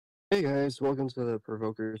Hey guys, welcome to the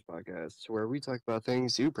Provokers podcast, where we talk about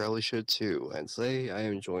things you probably should too. And today I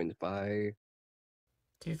am joined by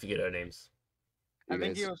Do you forget our names? you I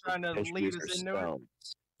think he guys was trying to lead introduce us into it.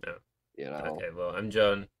 yourselves. No. You know, Okay, well, I'm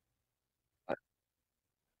John. Uh,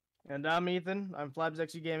 And I'm Ethan. I'm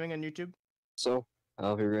FlabsXU Gaming on YouTube. so I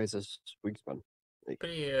hope you guys this week's fun.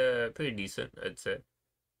 Pretty decent, I'd say.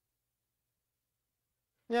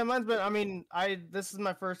 Yeah, mine's been. I mean, this is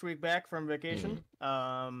my first week back from vacation.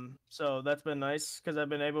 So that's been nice because I've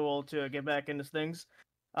been able to get back into things.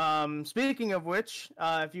 Speaking of which,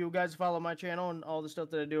 if you guys follow my channel and all the stuff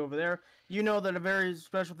that I do over there, you know that a very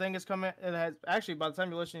special thing is coming. It has actually, by the time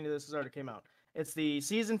you're listening to this, it's already came out. It's the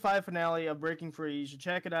season 5 finale of Breaking Free. You should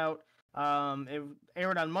check it out. It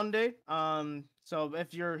aired on Monday. So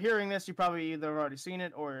if you're hearing this, you probably either already seen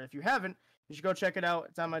it, or if you haven't, you should go check it out.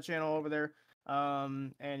 It's on my channel over there.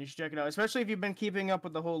 And you should check it out, especially if you've been keeping up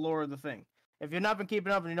with the whole lore of the thing. If you've not been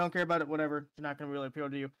keeping up and you don't care about it, whatever, it's not going to really appeal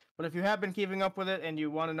to you. But if you have been keeping up with it and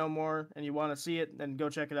you want to know more and you want to see it, then go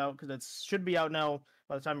check it out because it should be out now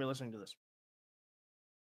by the time you're listening to this.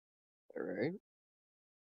 All right.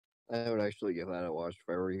 I would actually give that a watch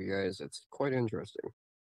if I were you guys. It's quite interesting.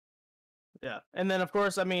 Yeah, and then of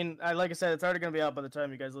course, I mean, like I said, it's already going to be out by the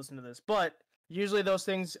time you guys listen to this. But usually those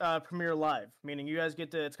things premiere live, meaning you guys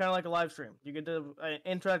get to. It's kind of like a live stream. You get to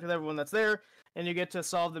interact with everyone that's there, and you get to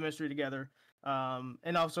solve the mystery together.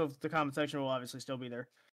 And also the comment section will obviously still be there.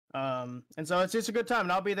 And so it's just a good time,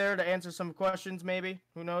 and I'll be there to answer some questions. Maybe,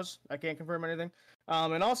 who knows? I can't confirm anything.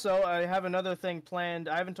 And also, I have another thing planned.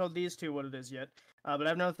 I haven't told these two what it is yet. But I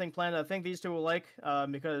have another thing planned. I think these two will like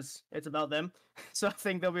because it's about them, so I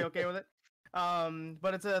think they'll be okay with it.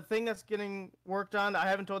 But it's a thing that's getting worked on. I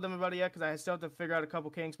haven't told them about it yet because I still have to figure out a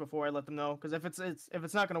couple kinks before I let them know. Because if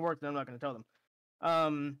it's not going to work, then I'm not going to tell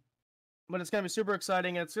them. But it's going to be super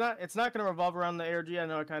exciting. It's not going to revolve around the ARG. I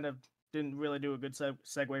know I kind of didn't really do a good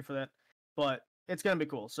segue for that, but it's going to be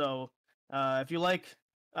cool. So if you like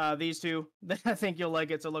these two, then I think you'll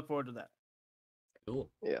like it. So look forward to that.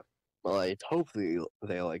 Cool. Yeah. Well, I hope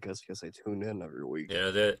they like us because they tune in every week. Yeah,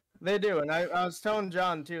 that. They do, and I was telling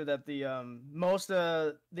John too that the most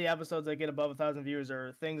of the episodes that get above 1,000 views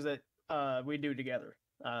are things that we do together.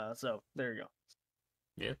 So there you go.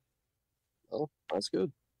 Yeah. Oh, that's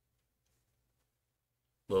good.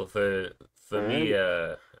 Well, for me,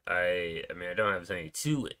 I mean, I don't have anything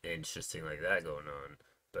too interesting like that going on,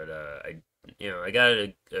 but I got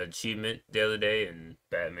an achievement the other day in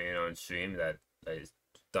Batman on stream that I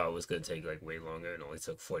thought was gonna take like way longer and only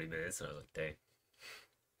took 40 minutes, and I was like, dang.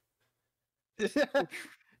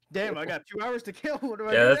 Damn, I got 2 hours to kill. What do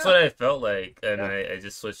I Yeah, do that's now? what I felt like, and I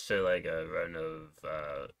just switched to like a run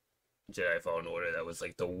of Jedi Fallen Order. That was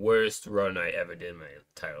like the worst run I ever did in my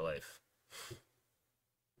entire life.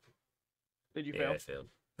 Did you Yeah, fail? I failed,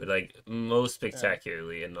 but like most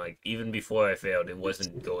spectacularly, and like even before I failed, it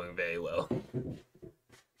wasn't going very well.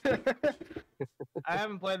 I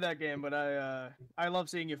haven't played that game, but I love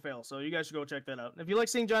seeing you fail. So you guys should go check that out. If you like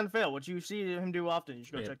seeing John fail, which you see him do often, you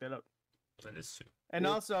should go check that out. That is true. And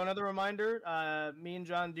also another reminder, me and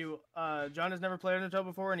John do. John has never played Undertale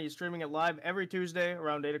before, and he's streaming it live every Tuesday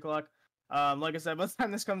around 8 o'clock. Like I said, by the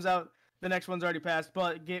time this comes out, the next one's already passed.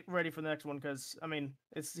 But get ready for the next one because I mean,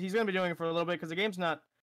 he's gonna be doing it for a little bit because the game's not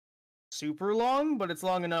super long, but it's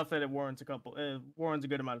long enough that it warrants a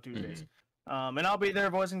good amount of Tuesdays. Mm-hmm. And I'll be there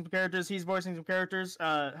voicing some characters. He's voicing some characters,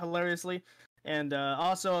 hilariously, and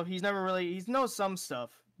also he knows some stuff,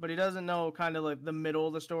 but he doesn't know kind of like the middle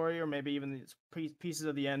of the story or maybe even the pieces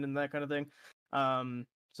of the end and that kind of thing.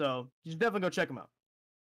 So you should definitely go check him out.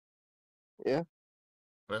 Yeah.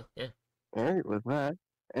 Well, yeah. All right, with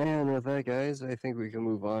that, guys, I think we can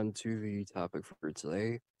move on to the topic for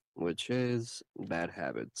today, which is bad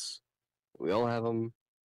habits. We all have them.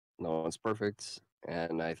 No one's perfect,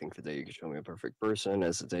 and I think the day you can show me a perfect person,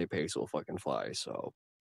 as the day pace will fucking fly. So,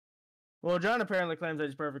 Well, John apparently claims that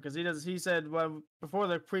he's perfect because he does. He said before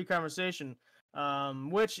the pre-conversation,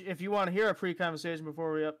 which if you want to hear a pre-conversation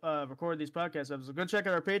before we record these podcast episodes, go check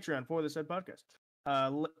out our Patreon for the said podcast. I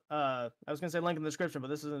was gonna say link in the description, but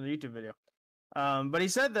this isn't a YouTube video. But he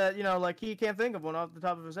said that like he can't think of one off the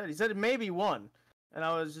top of his head. He said it may be one, and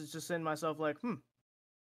I was just saying to myself like,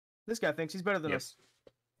 this guy thinks he's better than us.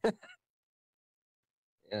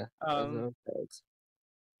 yeah.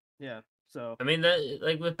 Yeah. So I mean that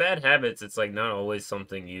like with bad habits, it's like not always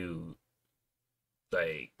something you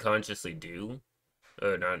like consciously do,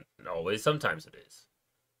 or not always. Sometimes it is.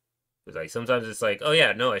 Because like sometimes it's like, oh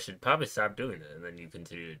yeah, no, I should probably stop doing that, and then you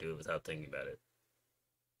continue to do it without thinking about it.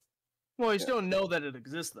 Well, you still know that it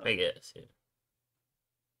exists, though. I guess, yeah.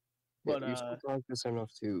 But you're still conscious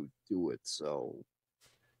enough to do it, so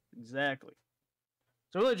Exactly.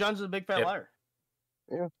 So really, John's a big fat Yep. liar.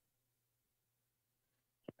 Yeah.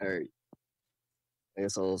 All right. I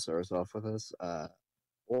guess I'll start us off with this.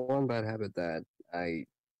 One bad habit that I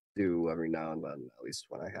do every now and then, at least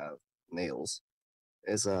when I have nails,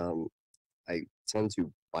 is I tend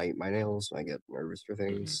to bite my nails when I get nervous for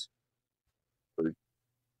things, or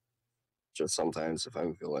just sometimes if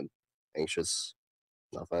I'm feeling anxious.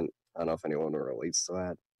 Nothing. I don't know if anyone relates to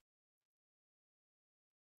that.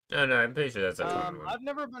 No, I'm pretty sure that's a common one. I've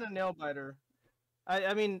never been a nail biter.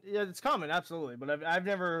 I mean, yeah, it's common, absolutely, but I've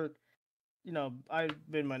never,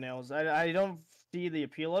 I've bitten my nails. I don't see the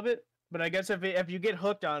appeal of it, but I guess if you get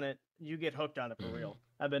hooked on it, you get hooked on it for real.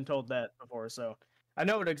 I've been told that before, so I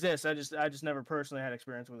know it exists. I just never personally had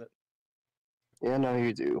experience with it. Yeah, no,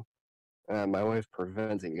 you do. My way of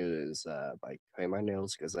preventing it is by cutting my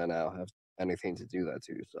nails, because then I don't have anything to do that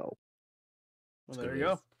to. So, Well, there you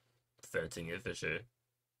go. Preventing it for sure.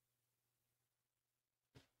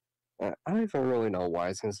 I don't even really know why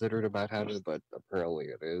it's considered a bad habit, but apparently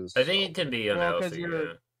it is. I think it can be unhealthy.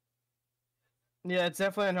 Yeah, it's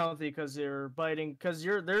definitely unhealthy because you're biting. Because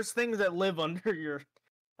there's things that live under your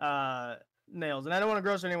nails, and I don't want to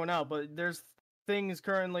gross anyone out, but there's things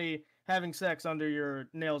currently having sex under your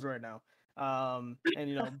nails right now. And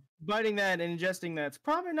biting that and ingesting that's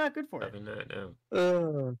probably not good for you. Probably not.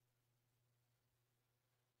 No.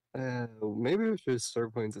 Maybe we should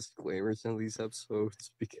start putting disclaimers in these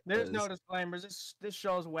episodes because there's no disclaimers. This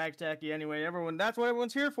show's whack tacky anyway. That's what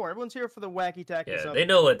everyone's here for. Everyone's here for the wacky tacky. Yeah, subject. they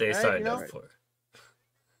know what they signed up for.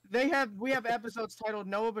 We have episodes titled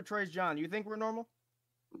Noah Betrays John. You think we're normal?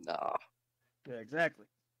 Nah. Yeah, exactly.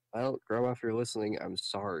 Well, Grandma, if you're listening, I'm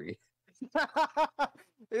sorry. I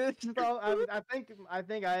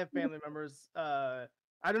think I have family members. I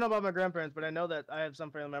don't know about my grandparents, but I know that I have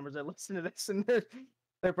some family members that listen to this, and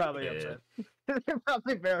they're probably upset. They're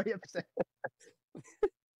probably very upset.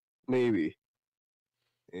 Maybe.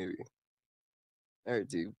 All right,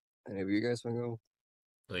 dude. Any of you guys want to go?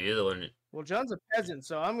 Well, you're the one. Well, John's a peasant,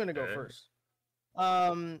 so I'm gonna go first.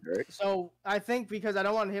 Right. So I think because I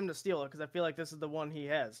don't want him to steal it, because I feel like this is the one he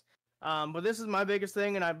has. But this is my biggest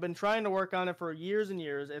thing, and I've been trying to work on it for years and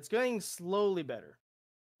years. It's getting slowly better,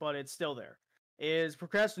 but it's still there. Is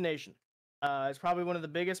procrastination. It's probably one of the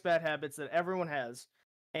biggest bad habits that everyone has.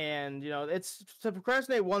 And it's to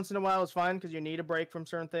procrastinate once in a while is fine because you need a break from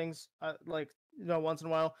certain things, once in a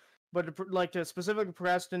while. But to specifically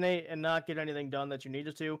procrastinate and not get anything done that you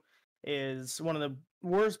needed to is one of the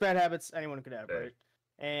worst bad habits anyone could have, right?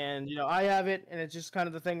 And I have it, and it's just kind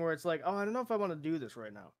of the thing where it's like, oh, I don't know if I want to do this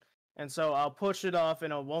right now, and so I'll push it off,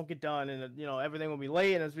 and it won't get done, and everything will be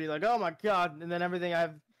late, and it's be like, oh my god, and then everything I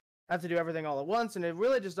have to do everything all at once, and it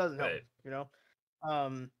really just doesn't help,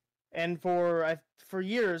 And for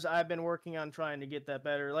years I've been working on trying to get that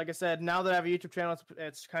better. Like I said, now that I have a YouTube channel,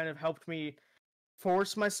 it's kind of helped me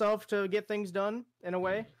force myself to get things done in a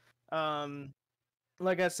way.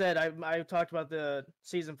 Like I said, I talked about the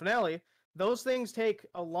season finale. Those things take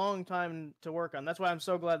a long time to work on. That's why I'm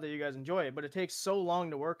so glad that you guys enjoy it. But it takes so long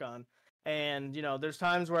to work on. And, there's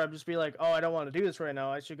times where I just be like, oh, I don't want to do this right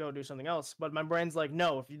now. I should go do something else. But my brain's like,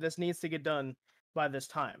 no, this needs to get done by this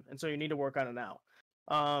time. And so you need to work on it now.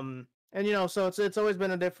 So it's always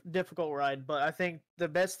been a difficult ride. But I think the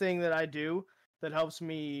best thing that I do that helps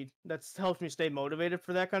me stay motivated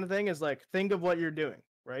for that kind of thing is think of what you're doing,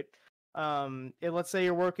 right? Let's say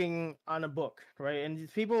you're working on a book, right?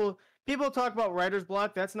 And people talk about writer's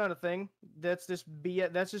block. That's not a thing. That's just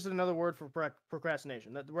another word for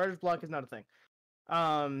procrastination. That the writer's block is not a thing.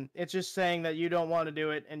 It's just saying that you don't want to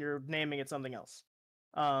do it and you're naming it something else.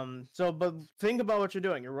 But think about what you're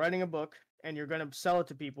doing. You're writing a book and you're going to sell it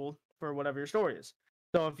to people for whatever your story is.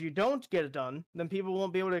 So if you don't get it done, then people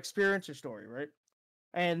won't be able to experience your story, right?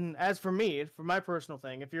 And as for me, for my personal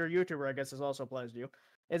thing, if you're a YouTuber, I guess this also applies to you,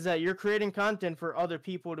 is that you're creating content for other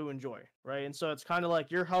people to enjoy, right? And so it's kind of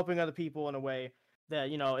like you're helping other people in a way that,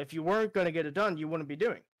 if you weren't going to get it done, you wouldn't be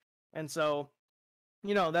doing. And so,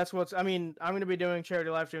 that's I'm going to be doing charity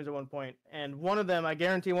live streams at one point, and one of them, I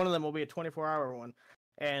guarantee one of them will be a 24-hour one.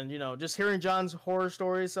 And, just hearing John's horror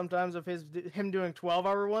stories sometimes of him doing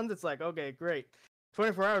 12-hour ones, it's like, okay, great.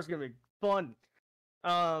 24 hours is going to be fun.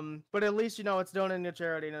 But at least, it's donating to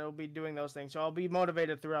charity, and it'll be doing those things. So I'll be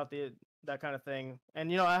motivated throughout that kind of thing.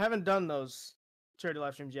 And, I haven't done those charity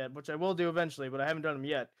live streams yet, which I will do eventually, but I haven't done them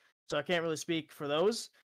yet. So I can't really speak for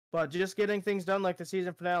those. But just getting things done like the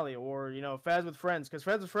season finale or, Faz with Friends. Because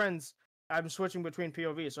Faz with Friends, I'm switching between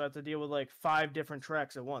POV, so I have to deal with 5 different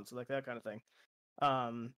tracks at once, that kind of thing.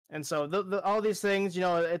 And so all these things,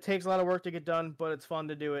 it takes a lot of work to get done, but it's fun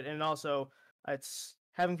to do it. And also, it's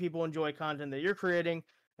having people enjoy content that you're creating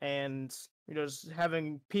and just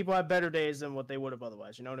having people have better days than what they would have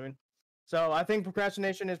otherwise. You know what I mean? So I think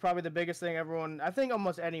procrastination is probably the biggest thing I think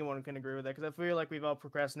almost anyone can agree with that, because I feel like we've all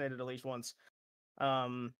procrastinated at least once.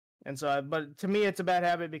 Um, but to me, it's a bad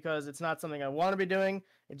habit because it's not something I want to be doing.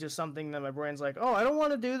 It's just something that my brain's like, oh, I don't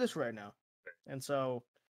want to do this right now. And so,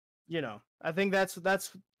 I think that's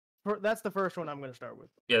the first one I'm going to start with.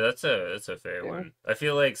 Yeah, that's a fair Yeah. one. I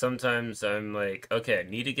feel like sometimes I'm like, okay, I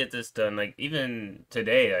need to get this done. Like even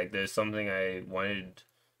today, like there's something I wanted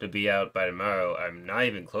to be out by tomorrow. I'm not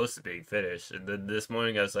even close to being finished. And then this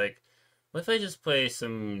morning I was like, what if I just play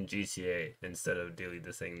some GTA instead of doing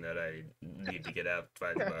the thing that I need to get out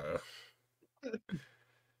by tomorrow?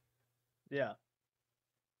 Yeah.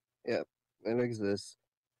 Yeah, it exists.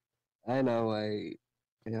 I know I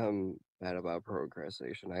am bad about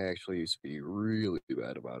procrastination. I actually used to be really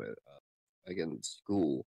bad about it. Like in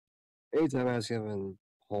school, anytime I was given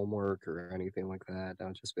homework or anything like that, I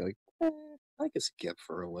would just be like, I could skip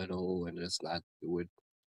for a little and just not do it.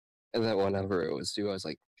 And then whenever it was due, I was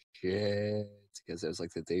like, shit, because it was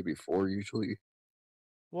like the day before usually.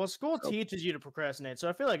 Well, school So, teaches you to procrastinate, so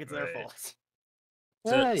I feel like it's their Right. fault.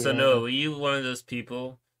 So yeah. Noah, were you one of those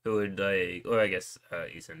people who would like, or I guess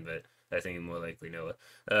Ethan, but I think more likely Noah.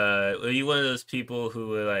 Were you one of those people who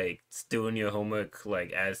were like doing your homework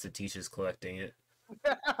like as the teacher's collecting it?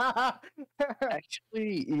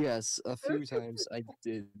 Actually, yes, a few times I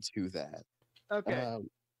did do that. Okay. Um,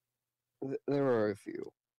 there were a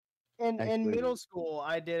few. In middle Actually, school,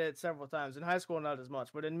 I did it several times. In high school, not as much.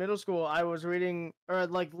 But in middle school, I was reading, or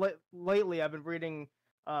like lately, I've been reading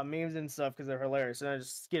memes and stuff because they're hilarious, and I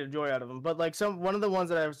just get a joy out of them. But like one of the ones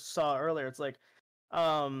that I saw earlier, it's like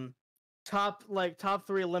um top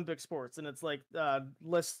three Olympic sports, and it's like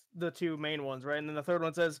lists the two main ones, right? And then the third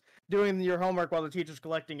one says doing your homework while the teacher's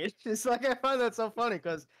collecting it. It's like I find that so funny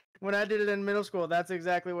because when I did it in middle school, that's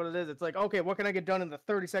exactly what it is. It's like, okay, what can I get done in the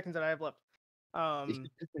 30 seconds that I have left? Um,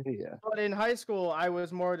 yeah. but in high school, I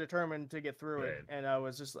was more determined to get through it, Right. and I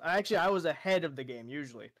was ahead of the game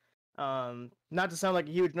usually. Not to sound like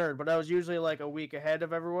a huge nerd, but I was usually like a week ahead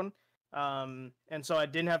of everyone. And so I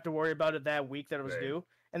didn't have to worry about it that week that it was Right. due.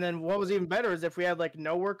 And then what was even better is if we had like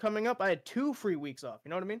no work coming up, I had 2 free weeks off. You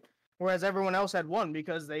know what I mean? Whereas everyone else had one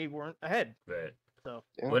because they weren't ahead. Right. So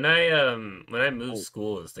Yeah. When I moved Oh,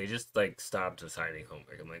 schools, they just like stopped assigning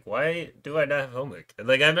homework. I'm like, why do I not have homework?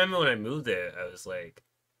 Like I remember when I moved there, I was like,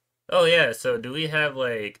 oh yeah, so do we have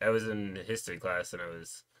like I was in history class and I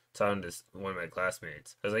was talking to one of my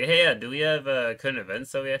classmates. I was like, hey, yeah, do we have current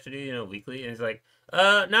events that we have to do, weekly? And he's like,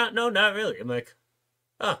 not really. I'm like,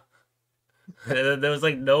 oh, there was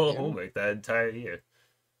like no yeah. homework that entire year.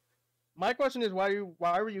 my question is, why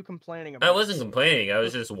were you complaining I about wasn't this? complaining. I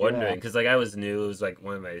was just Yeah. wondering because like I was new. It was like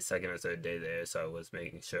one of my second or third day there, so I was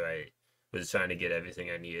making sure I was trying to get everything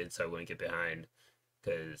I needed so I wouldn't get behind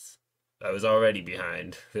because I was already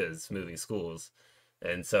behind because moving schools.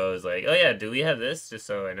 And so I was like, oh yeah, do we have this? Just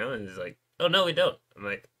so I know. And he's like, oh no, we don't. I'm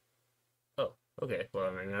like, oh, okay. Well,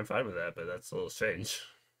 I mean, I'm fine with that, but that's a little strange.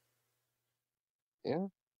 Yeah.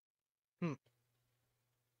 Hmm.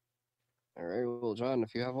 All right. Well, John,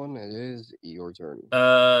 if you have one, it is your turn.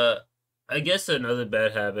 Uh, I guess another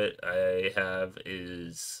bad habit I have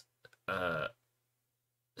is uh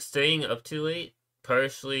staying up too late.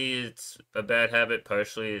 Partially it's a bad habit,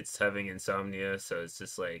 partially it's having insomnia, so it's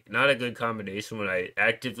just like not a good combination when I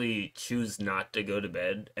actively choose not to go to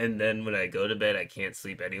bed and then when I go to bed I can't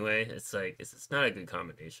sleep anyway. It's like it's not a good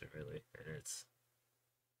combination really. And it's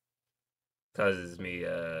causes me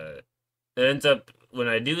it ends up when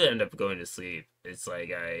I do end up going to sleep, it's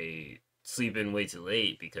like I sleep in way too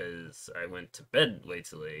late because I went to bed way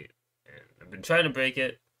too late. And I've been trying to break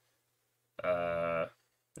it. Uh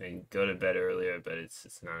and go to bed earlier, but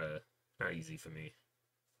it's not easy for me.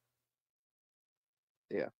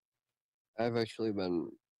 Yeah. I've actually been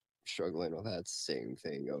struggling with that same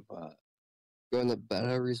thing of going to bed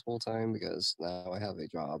at a reasonable time because now I have a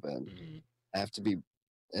job and Mm-hmm. I have to be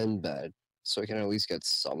in bed so I can at least get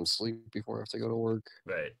some sleep before I have to go to work.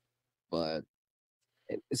 Right. But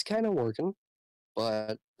it's kind of working,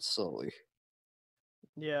 but slowly.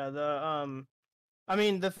 Yeah, I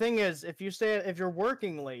mean, the thing is, if you're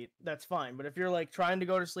working late, that's fine. But if you're like trying to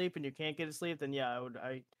go to sleep and you can't get to sleep, then yeah,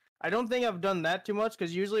 I don't think I've done that too much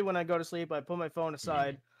because usually when I go to sleep, I put my phone Mm-hmm.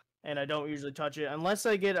 aside and I don't usually touch it unless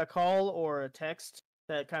I get a call or a text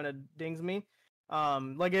that kind of dings me.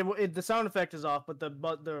 Like the sound effect is off, but the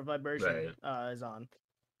vibration Right. is on.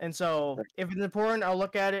 And so if it's important, I'll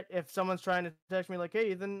look at it. If someone's trying to text me like,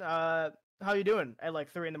 "Hey, Ethan, how you doing?" at like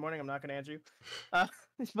 3 in the morning, I'm not gonna answer you. Uh,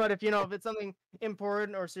 but if it's something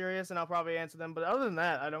important or serious, and I'll probably answer them. But other than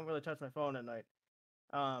that, I don't really touch my phone at night.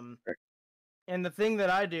 Right. And the thing that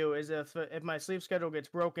I do is if my sleep schedule gets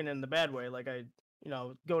broken in the bad way, like I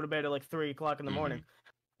go to bed at like 3 o'clock in the morning, Mm-hmm.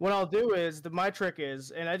 what I'll do is my trick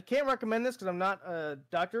is, and I can't recommend this because I'm not a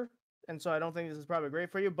doctor, and so I don't think this is probably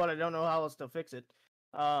great for you, but I don't know how else to fix it.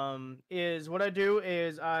 Is what I do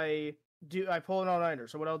is I pull an all nighter.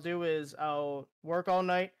 So what I'll do is I'll work all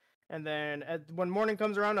night, and then when morning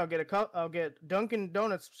comes around, I'll get Dunkin'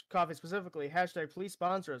 Donuts coffee specifically. Hashtag please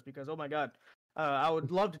sponsor us because oh my god, I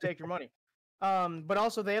would love to take your money. But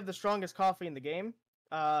also they have the strongest coffee in the game.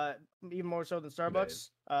 Uh, Even more so than Right. Starbucks.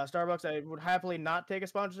 Starbucks, I would happily not take a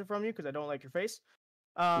sponsorship from you because I don't like your face.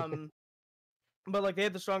 Um, but like they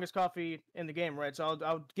have the strongest coffee in the game, right? So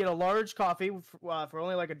I'll get a large coffee for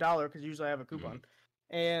only like $1 because usually I have a Mm-hmm. coupon,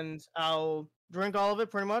 and I'll drink all of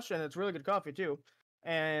it pretty much, and it's really good coffee too.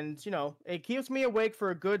 And it keeps me awake for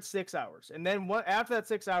a good 6 hours, and then after that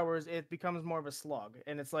 6 hours, it becomes more of a slog,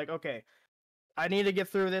 and it's like okay, I need to get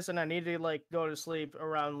through this, and I need to like go to sleep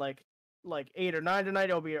around like 8 or 9 tonight.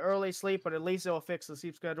 It'll be an early sleep, but at least it'll fix the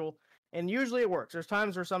sleep schedule. And usually it works. There's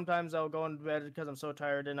times where sometimes I'll go into bed because I'm so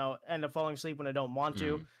tired, and I'll end up falling asleep when I don't want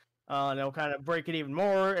to, Mm-hmm. and it'll kind of break it even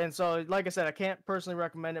more. And so, like I said, I can't personally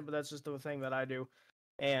recommend it, but that's just the thing that I do.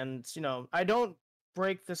 And I don't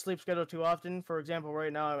break the sleep schedule too often. For example,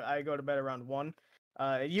 right now I go to bed around 1.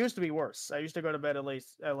 It used to be worse. I used to go to bed at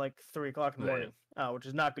least at like 3 o'clock in the Right. morning, which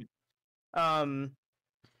is not good. Um,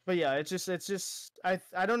 but yeah, it's just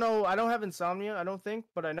I don't know. I don't have insomnia, I don't think,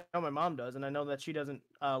 but I know my mom does, and I know that she doesn't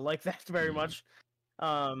like that very Mm-hmm. much.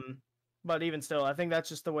 Um, but even still, I think that's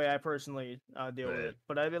just the way I personally deal with Right. it.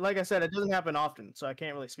 But like I said, it doesn't happen often, so I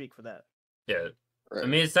can't really speak for that. Yeah. I Right.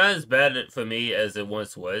 mean, it's not as bad for me as it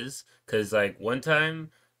once was, because like one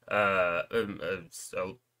time, a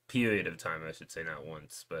period of time, I should say, not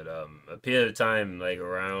once, but a period of time, like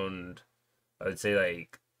around, I would say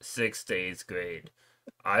like sixth to eighth grade,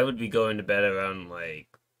 I would be going to bed around like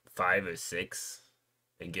 5 or 6,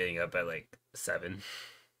 and getting up at like 7.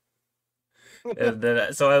 And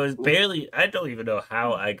then, so I was barely, I don't even know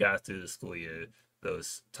how I got through the school year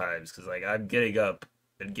those times, because like I'm getting up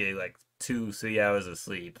and getting like 2, 3 hours of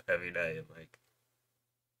sleep every night. I'm like,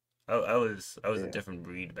 I was a Yeah. different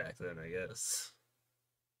breed back then, I guess.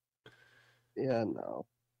 Yeah. No.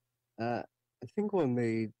 I think what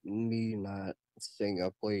made me not staying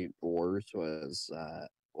up late worse was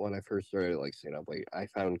when I first started like staying up late. I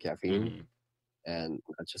found caffeine, Mm-hmm. and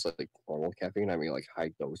not just like normal caffeine. I mean like high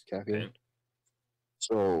dose caffeine. Okay.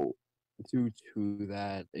 So due to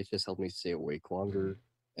that, it just helped me stay awake Mm-hmm. longer.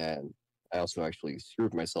 And I also actually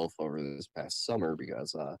screwed myself over this past summer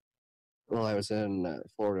because well, I was in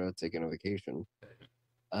Florida taking a vacation.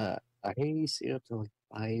 Uh, I stayed up till like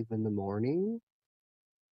 5 in the morning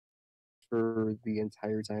for the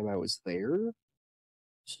entire time I was there.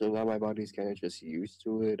 So now my body's kind of just used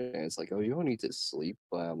to it, and it's like, oh, you don't need to sleep.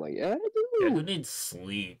 But I'm like, yeah, I Yeah, who do. needs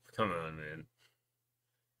sleep? Come on, man.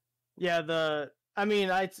 Yeah, I mean,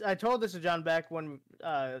 I told this to John back when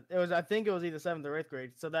it was I think it was either 7th or 8th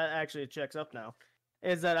grade, so that actually checks up now.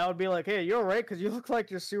 Is that I would be like, hey, you're right, because you look like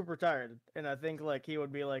you're super tired, and I think like he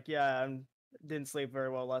would be like, yeah, I didn't sleep very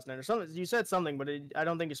well last night or something. You said something, but I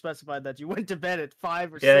don't think you specified that you went to bed at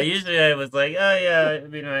 5 or Yeah, 6. usually I was like, oh yeah, I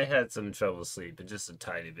mean, I had some trouble sleeping, just a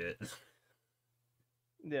tiny bit.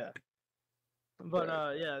 Yeah, but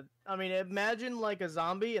Right. yeah, I mean, imagine like a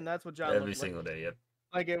zombie, and that's what John Every looked like. single day, yep.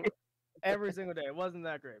 Like every single day. It wasn't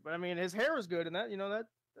that great, but I mean, his hair was good, and that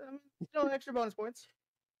extra bonus points.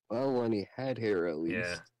 Well, when he had hair, at Yeah.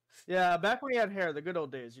 least. Yeah, back when he had hair, the good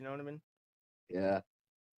old days. You know what I mean? Yeah.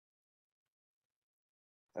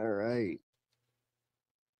 All right.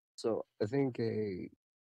 So I think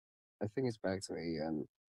it's back to me.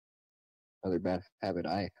 Another bad habit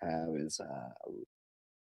I have is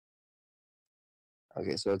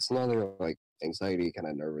okay. So it's another like anxiety kind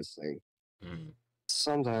of nervous thing. Mm-hmm.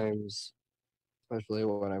 Sometimes, especially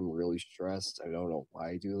when I'm really stressed, I don't know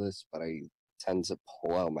why I do this, but I tend to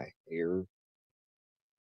pull out my hair,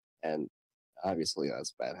 and obviously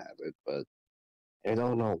that's a bad habit. But I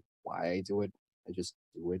don't know why I do it. I just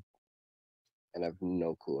do it, and I have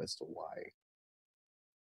no clue as to why.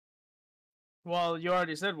 Well, you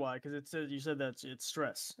already said why, because you said that it's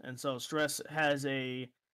stress, and so stress in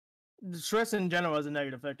general has a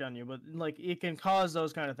negative effect on you, but like it can cause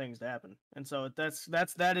those kind of things to happen, and so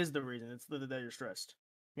that is the reason. It's that you're stressed.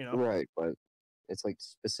 You know. Right, but it's like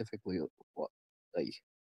specifically what like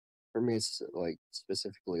for me, it's like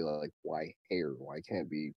specifically like why hair? Why can't it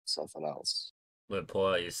be something else? But pull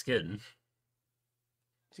out your skin.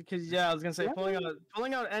 Because yeah, I was gonna say Yeah.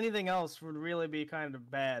 pulling out anything else would really be kind of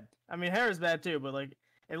bad. I mean, hair is bad too, but like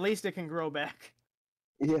at least it can grow back.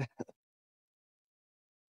 Yeah.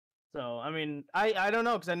 So I mean, I don't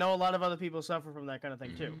know because I know a lot of other people suffer from that kind of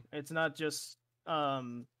thing too. It's not just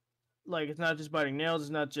like it's not just biting nails.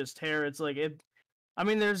 It's not just hair. It's like it. I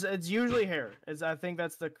mean, it's usually hair. I think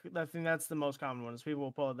that's the most common one. Is people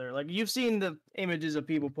will pull out their like you've seen the images of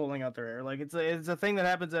people pulling out their hair. Like it's a thing that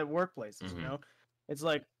happens at workplaces. You know, it's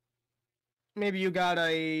like maybe you got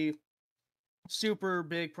a super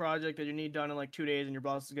big project that you need done in like 2 days, and your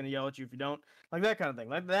boss is gonna yell at you if you don't. Like that kind of thing.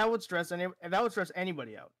 Like that would stress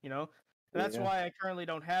anybody out. You know, and that's why I currently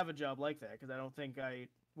don't have a job like that because I don't think I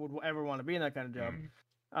would ever want to be in that kind of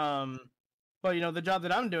job. But you know, the job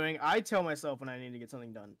that I'm doing, I tell myself when I need to get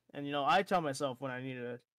something done, and you know, I tell myself when I need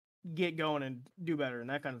to get going and do better and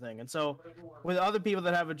that kind of thing. And so, with other people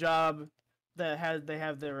that have a job that they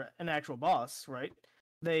have an actual boss, right?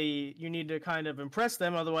 You need to kind of impress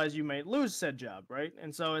them, otherwise you might lose said job, right?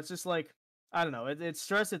 And so it's just like I don't know, it's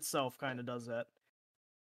stress itself kind of does that.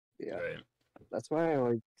 Yeah, Right. that's why I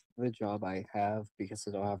like the job I have because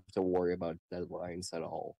I don't have to worry about deadlines at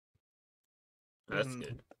all. That's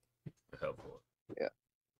good. Helpful. Yeah.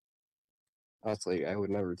 Honestly, I would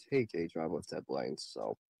never take a job with deadlines,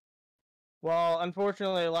 so. Well,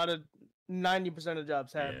 unfortunately, a lot of 90% of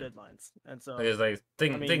jobs have deadlines, and so It's like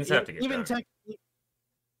things have to get done.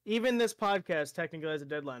 Even this podcast technically has a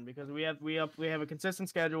deadline because we have a consistent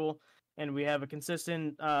schedule and we have a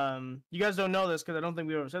consistent. You guys don't know this because I don't think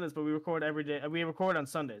we ever said this, but we record every day. We record on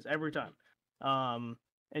Sundays every time. And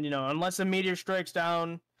you know, unless a meteor strikes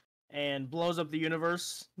down and blows up the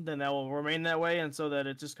universe, then that will remain that way, and so that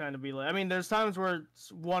it just kind of be like. I mean, there's times where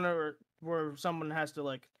where someone has to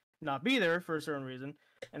like not be there for a certain reason,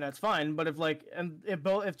 and that's fine. But if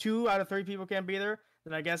 2 out of 3 people can't be there,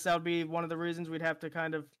 then I guess that would be one of the reasons we'd have to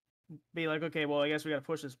kind of be like, okay, well, I guess we got to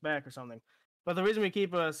push this back or something. But the reason we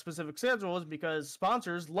keep a specific schedule is because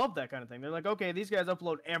sponsors love that kind of thing. They're like, okay, these guys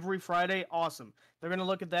upload every Friday, awesome. They're gonna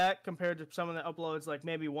look at that compared to someone that uploads like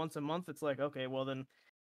maybe once a month. It's like, okay, well then,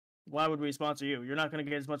 why would we sponsor you? You're not gonna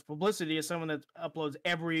get as much publicity as someone that uploads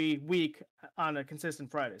every week on a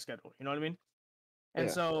consistent Friday schedule. You know what I mean? And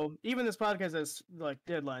so even this podcast has like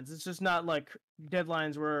deadlines. It's just not like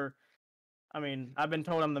deadlines where, I mean, I've been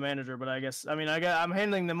told I'm the manager, but I guess I'm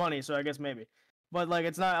handling the money, so I guess maybe. But like,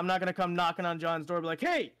 it's not. I'm not gonna come knocking on John's door, and be like,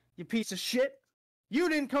 "Hey, you piece of shit! You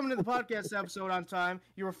didn't come to the podcast episode on time.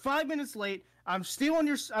 You were 5 minutes late. I'm stealing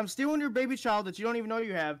your baby child that you don't even know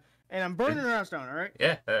you have, and I'm burning her house down. All right?"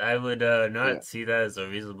 Yeah, I would not see that as a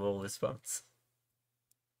reasonable response.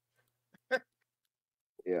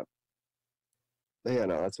 Yeah. But yeah,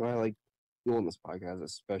 no, that's why I like doing this podcast,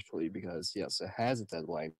 especially because yes, it has a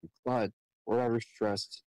deadline, but we're never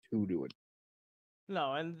stressed to do it.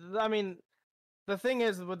 No, and I mean, the thing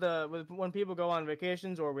is with when people go on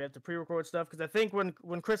vacations or we have to pre-record stuff, because I think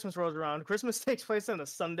when Christmas rolls around, Christmas takes place on a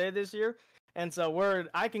Sunday this year, and so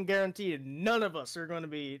I can guarantee none of us are going to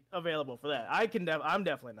be available for that. I'm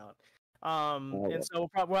definitely not. And so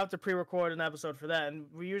we'll have to pre-record an episode for that, and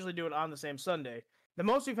we usually do it on the same Sunday. The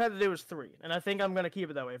most we've had to do is 3, and I think I'm going to keep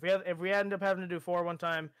it that way. If we end up having to do 4 one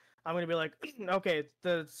time, I'm going to be like, okay,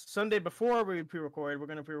 the Sunday before we pre-record, we're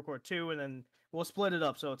going to pre-record 2, and then we'll split it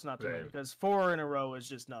up so it's not too many, because 4 in a row is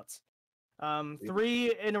just nuts.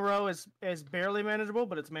 3 in a row is barely manageable,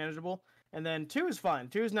 but it's manageable. And then 2 is fine.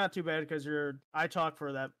 2 is not too bad because I talk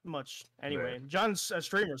for that much anyway. Right. John's a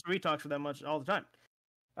streamer, so he talks for that much all the time.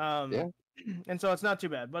 And so it's not too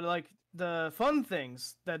bad. But like the fun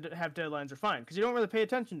things that have deadlines are fine because you don't really pay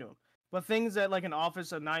attention to them. But things that like an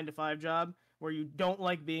office, a 9 to 5 job where you don't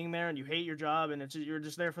like being there and you hate your job and you're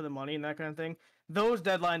just there for the money and that kind of thing, those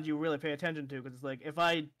deadlines you really pay attention to because it's like, if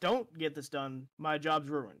I don't get this done, my job's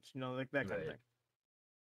ruined. You know, like that kind of thing.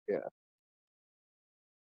 Yeah.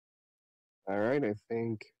 All right, I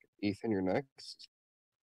think Ethan, you're next.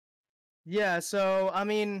 Yeah. So I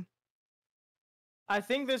mean, I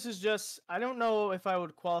think this is just, I don't know if I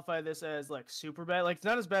would qualify this as like super bad. Like it's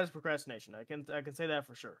not as bad as procrastination. I can say that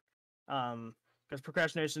for sure. Because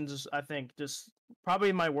procrastination is, I think, just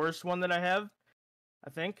probably my worst one that I have. I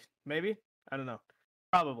think maybe, I don't know,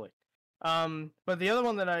 probably. But another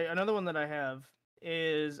one that I have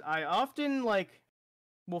is I often like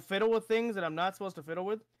will fiddle with things that I'm not supposed to fiddle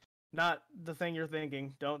with. Not the thing you're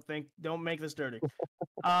thinking. Don't make this dirty.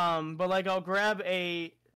 But like I'll grab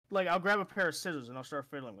a pair of scissors and I'll start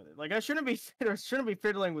fiddling with it. Like I shouldn't be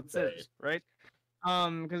fiddling with scissors, right?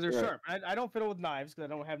 Because they're sharp. I don't fiddle with knives because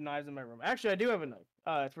I don't have knives in my room. Actually, I do have a knife.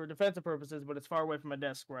 It's for defensive purposes, but it's far away from my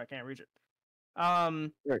desk where I can't reach it.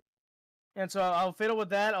 And so I'll fiddle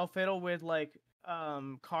with that. I'll fiddle with like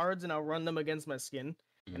cards and I'll run them against my skin.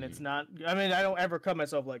 And it's not. I mean, I don't ever cut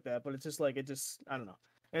myself like that, but it's just like I don't know.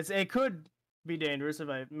 It could be dangerous if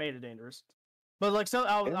I made it dangerous. But like, so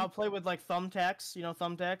Yeah. I'll play with like thumbtacks. You know,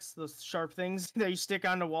 thumbtacks, those sharp things that you stick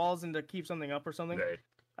onto walls and to keep something up or something. Right.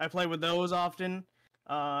 I play with those often.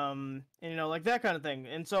 And, you know, like that kind of thing.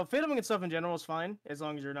 And so fiddling and stuff in general is fine as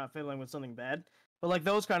long as you're not fiddling with something bad. But like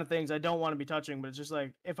those kind of things, I don't want to be touching. But it's just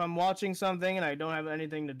like if I'm watching something and I don't have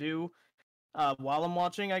anything to do while I'm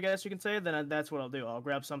watching, I guess you can say, then that's what I'll do. I'll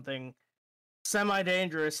grab something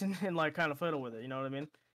semi-dangerous and like kind of fiddle with it. You know what I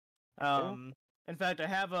mean? In fact, I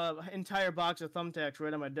have a entire box of thumbtacks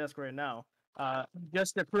right on my desk right now.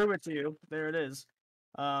 Just to prove it to you, there it is.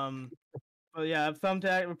 But yeah, I have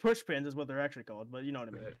thumbtack push pins is what they're actually called, but you know what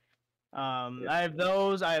I mean. Right. I have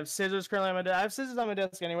those. I have scissors currently on my desk. I have scissors on my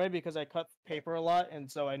desk anyway because I cut paper a lot,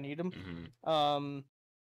 and so I need them.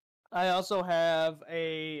 I also have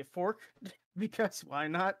a fork because why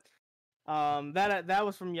not? That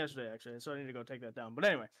was from yesterday actually, so I need to go take that down. But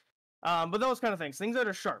anyway, but those kind of things that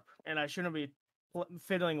are sharp, and I shouldn't be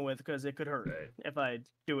fiddling with because it could hurt if I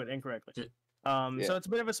do it incorrectly. So it's a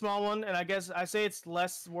bit of a small one, and I guess I say it's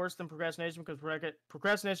less worse than procrastination because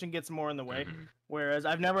procrastination gets more in the way. Whereas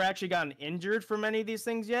I've never actually gotten injured from any of these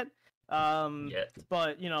things yet.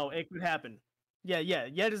 But you know, it could happen.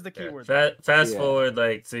 Yet is the key word. Fast forward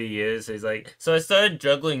like 3 years, he's like, so I started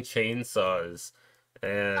juggling chainsaws,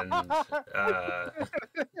 and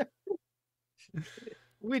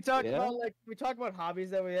we talk about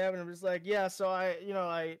hobbies that we have, and I'm just like, yeah. So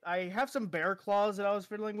I have some bear claws that I was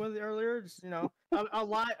fiddling with earlier. Just a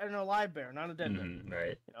live bear, not a dead bear.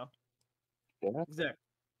 Right. You know. Yeah. Exactly.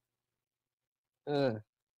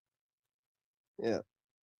 Yeah.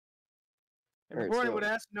 And before anyone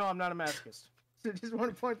asks, no, I'm not a masochist. So just want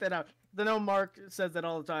to point that out. I know Mark says that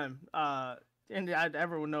all the time. And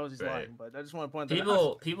everyone knows he's lying, but I just want to point that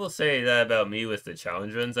out. People say that about me with the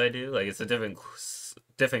challenge runs I do. Like, it's a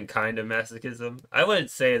different kind of masochism. I wouldn't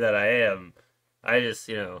say that I am. I just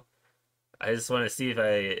want to see if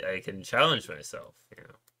I can challenge myself.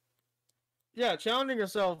 Yeah, challenging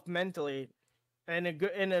yourself mentally, in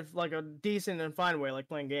a decent and fine way, like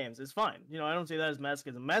playing games, is fine. I don't see that as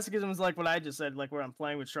masochism. Masochism is like what I just said, like where I'm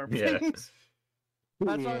playing with sharp things.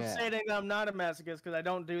 That's why I'm saying that I'm not a masochist because I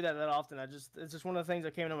don't do that often. It's just one of the things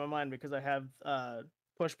that came to my mind because I have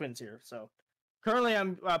push pins here. So currently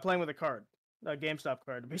I'm playing with a card, a GameStop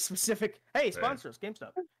card to be specific. Hey, sponsor us,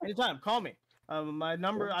 GameStop. Anytime, call me. My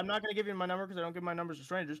number. I'm not going to give you my number because I don't give my numbers to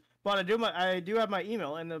strangers. But I do have my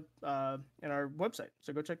email in our website.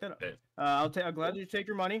 So go check that out. I'm glad you take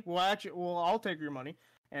your money. I'll take your money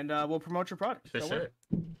and we'll promote your product. For sure.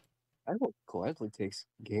 I will gladly take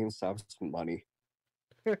GameStop's money.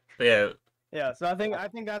 Yeah. So I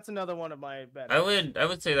think that's another one of my bad. I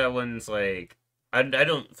would say that one's like I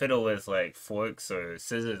don't fiddle with like forks or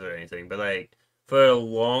scissors or anything, but like for a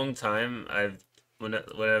long time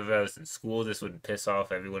whenever I was in school, this would piss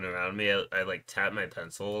off everyone around me. I like tap my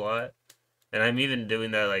pencil a lot, and I'm even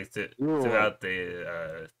doing that like throughout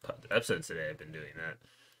the episode today. I've been doing that,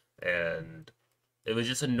 and it would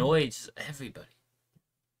just annoy everybody.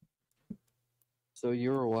 So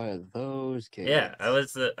you were one of those kids. Yeah, I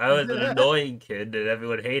was an annoying kid, and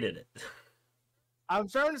everyone hated it. I'm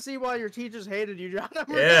starting to see why your teachers hated you, John. I'm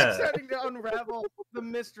really starting to unravel the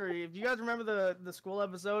mystery. If you guys remember the school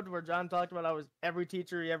episode where John talked about how every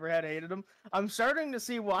teacher he ever had hated him, I'm starting to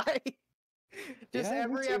see why.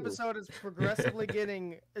 Every episode is progressively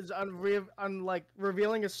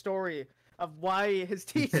revealing a story of why his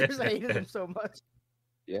teachers hated him so much.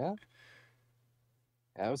 Yeah.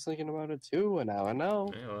 I was thinking about it too, and now I know.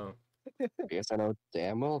 Yeah, well. I guess I know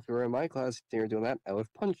damn well if you were in my class and you were doing that, I would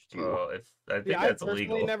have punched you. Well, I think that's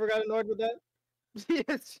illegal. I never got annoyed with that.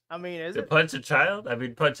 Yes, I mean, is it? Punch a child? I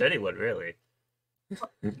mean, punch anyone, really.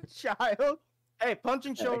 Child? Hey,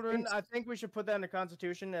 punching children, I think we should put that in the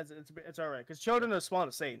Constitution. As it's all right, because children are spawned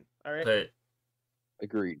of Satan, all right? But...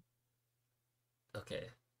 Agreed. Okay.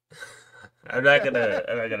 I'm not gonna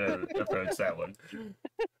approach that one.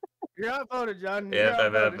 You're outvoted, John. Yeah,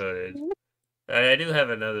 I'm outvoted. I do have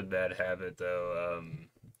another bad habit, though.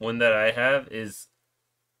 One that I have is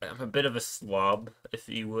I'm a bit of a slob, if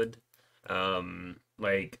you would.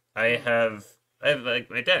 Like I have like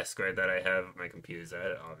my desk, right, that I have my computers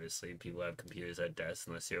at. Obviously, people have computers at desks,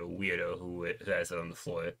 unless you're a weirdo who has it on the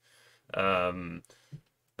floor.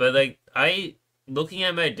 But like looking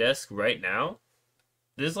at my desk right now,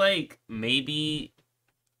 there's like maybe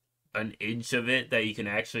an inch of it that you can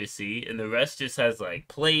actually see, and the rest just has like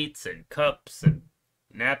plates and cups and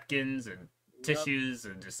napkins and tissues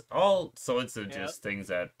and just all sorts of just things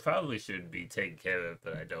that probably should be taken care of,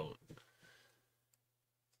 but I don't.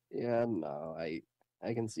 Yeah, no, I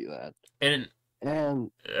can see that. And And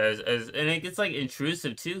and it gets like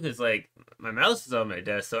intrusive too, because like my mouse is on my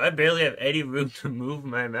desk, so I barely have any room to move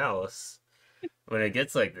my mouse when it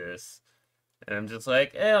gets like this. And I'm just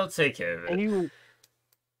like, I'll take care of and it.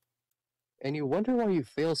 you wonder why you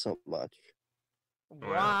fail so much.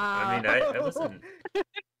 Well, I mean, I Wow. wasn't.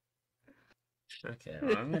 Okay,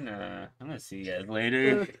 well, I'm gonna see you guys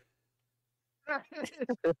later.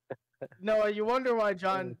 No, you wonder why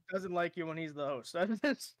John doesn't like you when he's the host.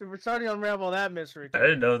 We're starting to unravel that mystery. I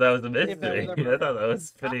didn't know that was a If that was mystery. ever I thought that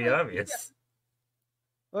was pretty obvious.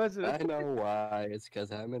 Listen, I know why. It's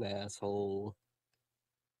because I'm an asshole.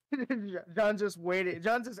 John's just waiting.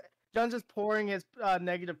 John's just pouring his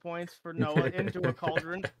negative points for Noah into a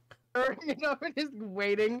cauldron. You know, and just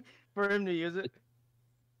waiting for him to use it.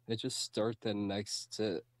 I just start the next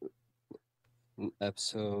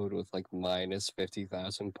episode with like minus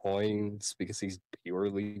 50,000 points because he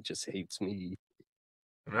purely just hates me.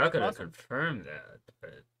 I'm not gonna Awesome. confirm that,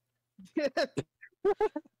 but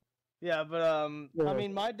Yeah, but I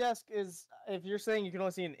mean, my desk is. If you're saying you can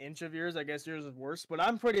only see an inch of yours, I guess yours is worse. But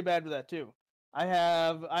I'm pretty bad with that too. I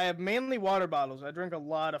have mainly water bottles. I drink a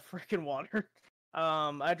lot of freaking water.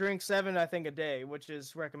 I drink 7, I think, a day, which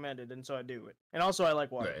is recommended, and so I do it. And also, I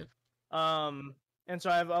like water. right. And so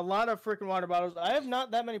I have a lot of freaking water bottles. I have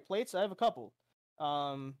not that many plates. I have a couple.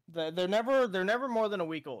 They're never more than a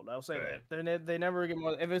week old. I'll say Right. that. They never get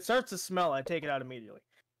more. If it starts to smell, I take it out immediately.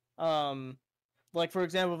 Like for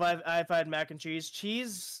example, if I've had mac and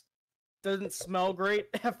cheese doesn't smell great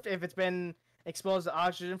if it's been exposed to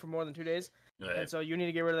oxygen for more than 2 days, Right. and so you need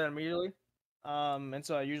to get rid of that immediately. And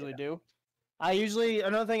so I usually do.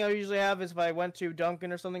 Another thing I usually have is if I went to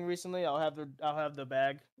Dunkin or something recently, I'll have the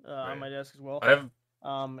bag Right. on my desk as well. I've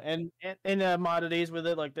And commodities with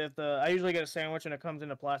it, like if I usually get a sandwich and it comes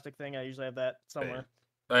in a plastic thing, I usually have that somewhere.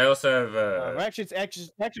 I also have Actually,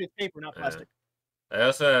 it's paper, not plastic. I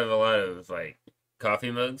also have a lot of like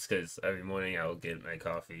coffee mugs because every morning I'll get my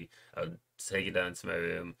coffee. I'll take it down to my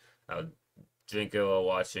room. I'll drink it while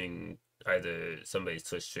watching either somebody's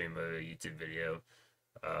Twitch stream or a YouTube video.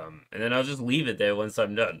 And then I'll just leave it there once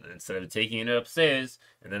I'm done instead of taking it upstairs.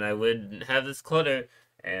 And then I would have this clutter,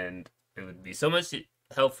 and it would be so much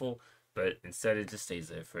helpful. But instead, it just stays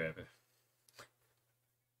there forever.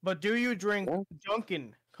 But do you drink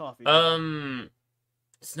Dunkin coffee?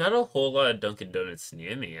 It's not a whole lot of Dunkin' Donuts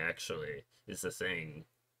near me, actually, is the thing.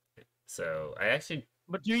 So, I actually...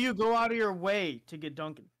 But do you go out of your way to get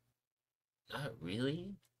Dunkin'? Not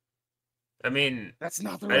really. I mean, that's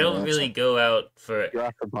not the I don't really go out for... You're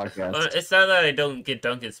off the podcast. It's not that I don't get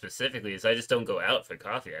Dunkin' specifically, it's I just don't go out for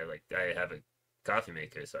coffee. I have a coffee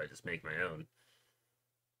maker, so I just make my own.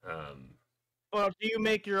 Well, do you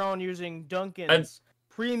make your own using Dunkin's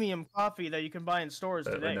premium coffee that you can buy in stores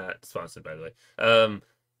today? We're not sponsored, by the way.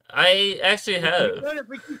 I actually have. If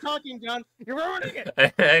we keep talking, John, you're ruining it.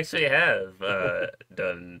 I actually have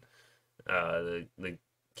done the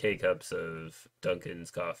K-cups of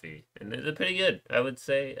Dunkin's coffee, and they're pretty good. I would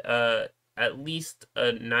say at least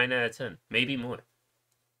a 9 out of 10, maybe more.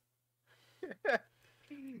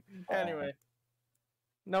 Anyway,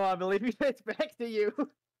 no, I believe it's back to you.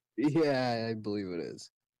 Yeah, I believe it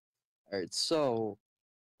is. All right, so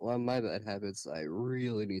one of my bad habits I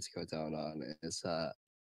really need to cut down on is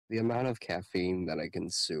the amount of caffeine that I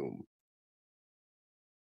consume,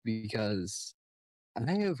 because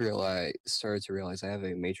I have started to realize I have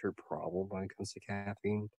a major problem when it comes to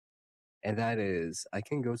caffeine, and that is I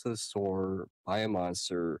can go to the store, buy a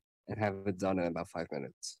Monster, and have it done in about 5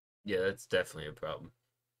 minutes. Yeah, that's definitely a problem.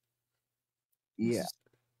 Yeah,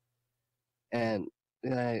 and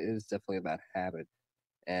it's definitely a bad habit,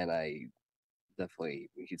 and I definitely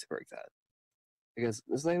need to break that. Because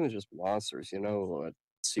it's not even just monsters, you know what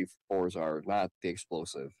C4s are, not the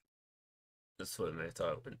explosive. That's what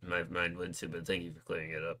my mind went to, but thank you for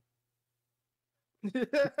clearing it up.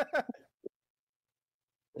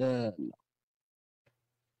 No.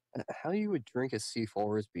 How you would drink a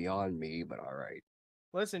C4 is beyond me, but alright.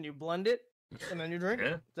 Listen, you blend it, and then you drink it.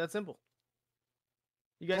 Yeah. It's that simple.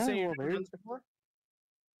 You guys say you've never done this before?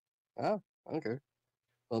 Oh, okay.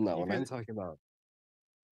 Well, no, when I'm talking about...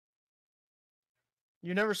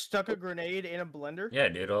 You never stuck a grenade in a blender? Yeah, I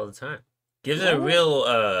do it all the time. Gives it a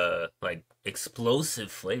real, like,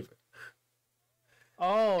 explosive flavor.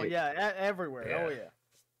 Oh, yeah, everywhere. Yeah. Oh, yeah.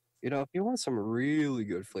 You know, if you want some really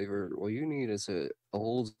good flavor, what you need is a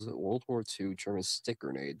old World War II German stick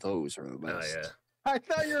grenade. Those are the best. Oh, yeah.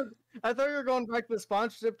 I thought you were going back to the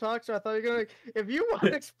sponsorship talk, so I thought you were going to... If you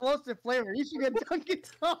want explosive flavor, you should get Dunkin'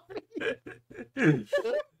 coffee. That's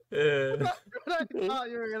what I thought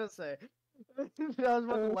you were going to say. I was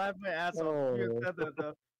about to laugh my ass off. You said that,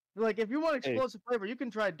 though. Like, if you want Hey, explosive flavor, you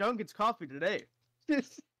can try Dunkin's coffee today. I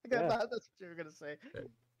yeah. thought that's what you were gonna say.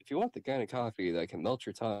 If you want the kind of coffee that can melt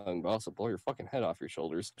your tongue but also blow your fucking head off your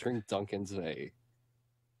shoulders, drink Dunkin' today.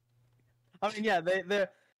 I mean, yeah, they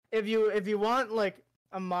if you want like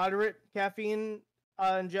a moderate caffeine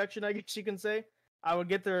injection, I guess you can say, I would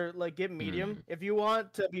get get medium. Hmm. If you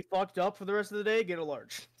want to be fucked up for the rest of the day, get a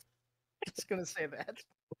large. Just gonna say that.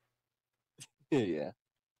 Yeah.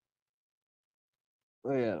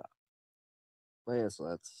 But yeah, but yeah, so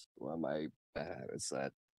that's one of my bad habits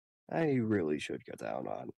that I really should cut down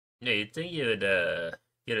on. Yeah, you'd think you would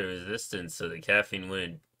get a resistance so the caffeine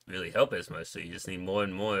wouldn't really help as much, so you just need more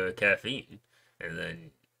and more caffeine. And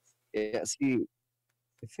then Yeah, see,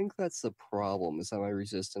 I think that's the problem is that my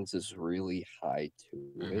resistance is really high to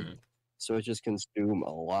it. mhm. So I just consume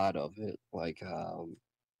a lot of it. Like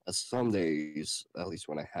some days, at least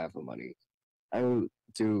when I have the money, I would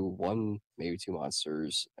do one, maybe two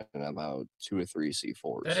monsters and about 2 to 3 That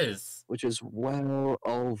C4s, is which is well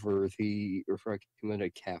over the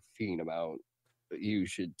recommended caffeine amount that you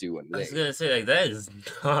should do a I was day. gonna say like that is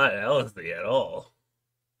not healthy at all.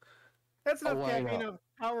 That's enough Oh, I caffeine know. to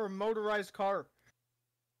power a motorized car.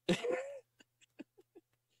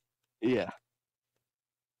 Yeah.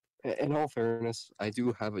 In all fairness, I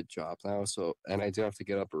do have a job now, so and I do have to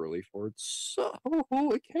get up early for it, so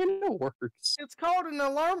it kind of works. It's called an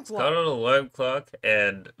alarm It's called clock. an alarm clock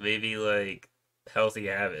and maybe like healthy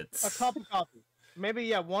A habits. cup of coffee. Maybe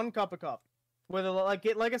yeah, one cup of coffee. With a like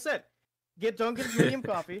I said, get Dunkin's medium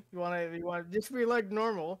coffee. You wanna just be like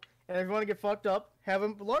normal, and if you wanna get fucked up, have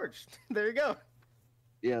them large. There you go.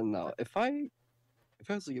 Yeah, no. If I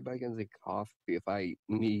was to get back into coffee, if I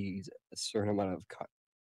need a certain amount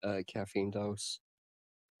of caffeine dose,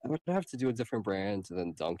 I would have to do a different brand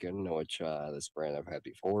than Dunkin', which this brand I've had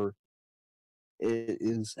before. It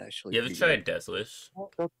is actually You ever pretty good. tried Death Wish?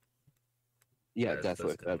 Yeah, That's a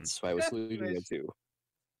Deathwish. good one. That's why I was Death leading Wish. it to.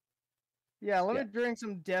 Yeah, let Yeah. me drink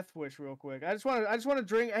some Death Wish real quick. I just wanna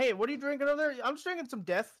drink. Hey, what are you drinking over there? I'm just drinking some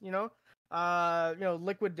Death.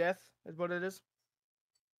 Liquid Death is what it is.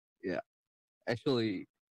 Yeah. Actually,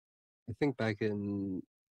 I think back in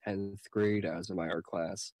 10th grade, I was in my art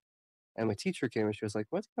class, and my teacher came and she was like,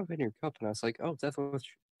 "What's up in your cup?" And I was like, "Oh, Deathwish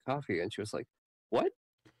coffee." And she was like, "What?"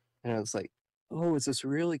 And I was like, "Oh, it's this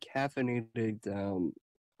really caffeinated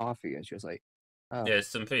coffee." And she was like, "Oh, Yeah, it's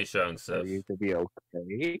some pretty strong are stuff. you to be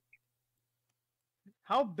okay?"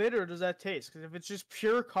 How bitter does that taste? Because if it's just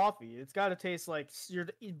pure coffee, it's got to taste like you're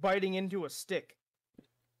biting into a stick.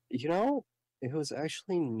 You know, it was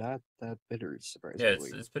actually not that bitter, Yeah,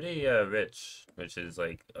 surprisingly. it's pretty rich, which is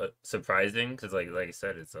like surprising because like I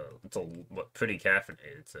said, pretty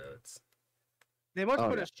caffeinated, so it's They must Oh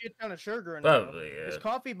put a yeah. shit ton of sugar in it though. probably Because yeah.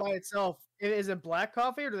 coffee by itself, is it black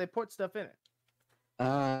coffee or do they put stuff in it?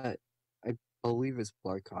 I believe it's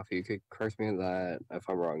black coffee. You could correct me on that if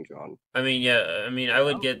I'm wrong, John. I mean, yeah, I mean, I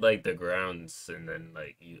would Oh, get like the grounds and then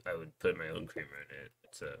I would put my own creamer in it.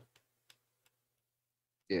 So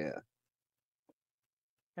Yeah.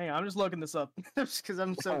 hang on, I'm just looking this up because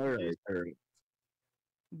I'm so All right. confused. All right.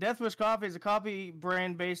 Deathwish Coffee is a coffee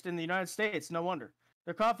brand based in the United States. No wonder.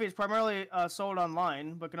 Their coffee is primarily sold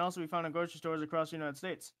online, but can also be found in grocery stores across the United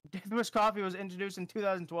States. Deathwish Coffee was introduced in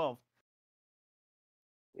 2012.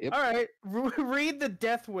 Yep. All right, read the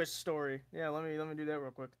Death Wish story. Yeah, let me do that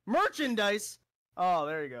real quick. Merchandise. Oh,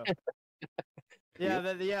 there you go. Yeah,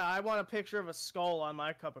 Yep. I want a picture of a skull on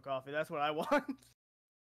my cup of coffee. That's what I want.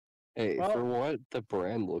 Hey, Well, for what the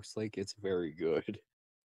brand looks like, it's very good.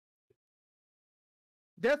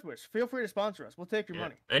 Death Wish, feel free to sponsor us. We'll take your yeah,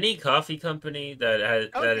 money. any coffee company that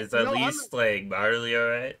Okay, is at least like moderately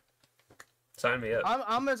alright, sign me up.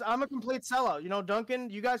 I'm a complete sellout.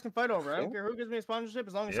 Dunkin, you guys can fight over. I Yeah. don't care who gives me a sponsorship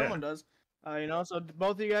as long as Yeah, someone does. So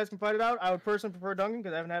both of you guys can fight it out. I would personally prefer Dunkin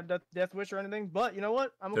because I haven't had Death Wish or anything. But you know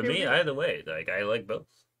what? I'm for okay with me, either. either way, like I like both.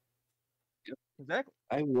 Yep. Exactly.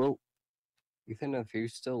 I will. Ethan, if you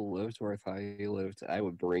still lived where I thought you lived, I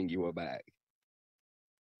would bring you a bag.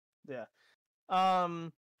 Yeah.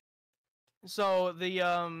 Um. So the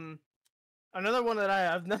another one that I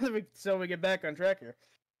have nothing so we get back on track here.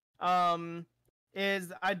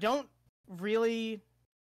 Is I don't really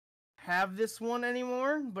have this one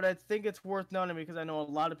anymore, but I think it's worth noting because I know a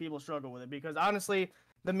lot of people struggle with it. Because honestly,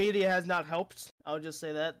 the media has not helped. I'll just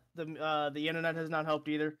say that the internet has not helped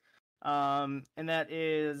either. And that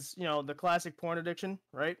is the classic porn addiction,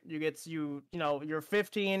 right? You're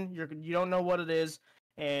 15, you don't know what it is,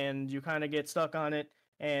 and you kind of get stuck on it,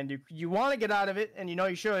 and you want to get out of it, and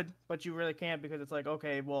you should, but you really can't because it's like,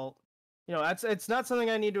 okay, well, it's not something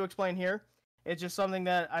I need to explain here. It's just something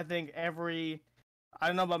that I think I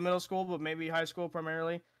don't know about middle school, but maybe high school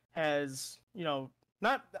primarily. has,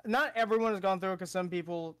 not everyone has gone through it because some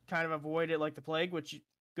people kind of avoid it like the plague, which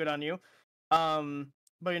good on you.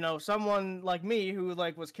 But someone like me who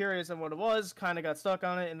like was curious on what it was, kind of got stuck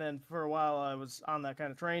on it, and then for a while I was on that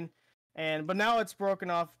kind of train. But now it's broken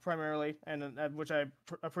off primarily, and which I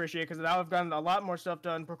appreciate because now I've gotten a lot more stuff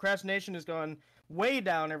done. Procrastination has gone way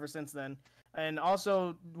down ever since then, and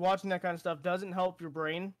also watching that kind of stuff doesn't help your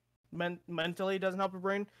brain mentally. Doesn't help your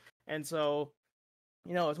brain, and so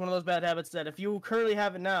it's one of those bad habits that if you currently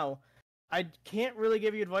have it now, I can't really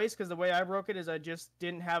give you advice because the way I broke it is I just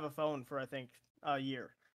didn't have a phone for I think a year.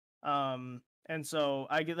 And so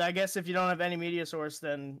I guess if you don't have any media source,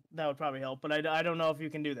 then that would probably help. But I don't know if you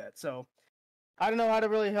can do that. So I don't know how to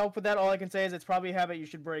really help with that. All I can say is it's probably a habit you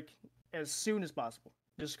should break as soon as possible.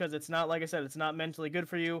 Just because it's not, like I said, it's not mentally good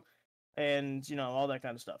for you, and all that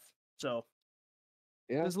kind of stuff. So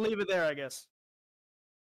Yeah, just leave it there, I guess.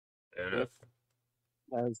 Fair enough.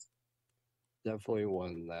 that's definitely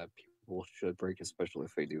one that people should break, especially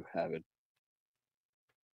if they do have it.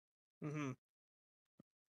 Mm-hmm.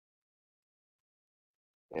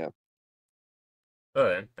 Yeah. Oh,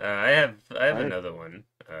 then I have Alright. another one.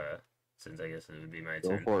 Since I guess it would be my Go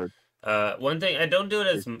turn. for it. One thing I don't do it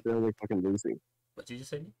as. You're really fucking losing. What did you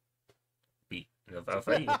just say? Beat. I'll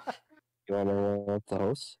fight you. You wanna roll up the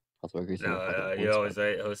host? No, you're always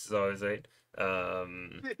right. Host is always right. There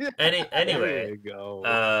Anyway, you go.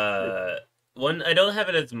 one I don't have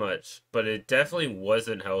it as much, but it definitely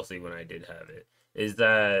wasn't healthy when I did have it. Is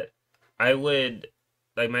that I would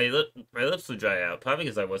like my lips would dry out, probably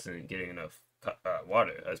because I wasn't getting enough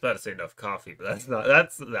water. I was about to say enough coffee, but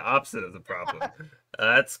that's the opposite of the problem.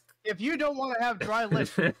 That's If you don't want to have dry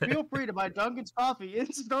lips, feel free to buy Dunkin's coffee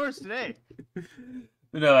in stores today.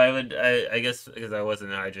 No, I guess because I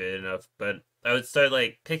wasn't hydrated enough, but I would start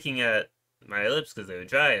like picking at my lips because they were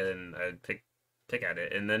dry, and I'd pick at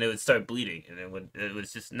it, and then it would start bleeding, and it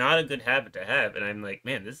was just not a good habit to have. And I'm like,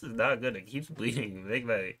 man, this is not good. It keeps bleeding.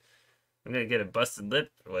 I'm gonna get a busted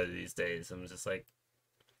lip one of these days. I'm just like,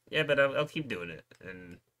 yeah, but I'll keep doing it.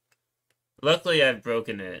 And luckily, I've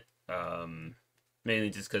broken it.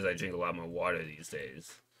 Mainly just because I drink a lot more water these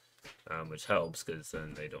days, which helps because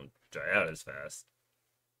then they don't dry out as fast.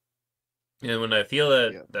 And when I feel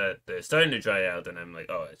that they're starting to dry out, then I'm like,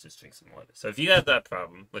 oh, I just drink some water. So if you have that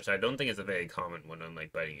problem, which I don't think is a very common one,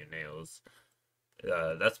 unlike biting your nails,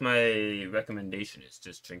 that's my recommendation: is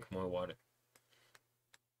just drink more water.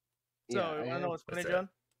 So you want to know what's funny, John?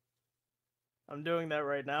 I'm doing that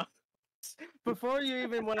right now. Before you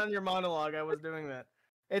even went on your monologue, I was doing that.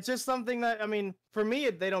 It's just something that for me,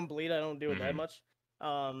 they don't bleed. I don't do it that much.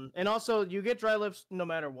 And also you get dry lips no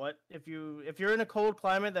matter what. If you're in a cold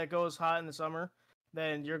climate that goes hot in the summer,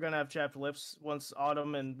 then you're gonna have chapped lips once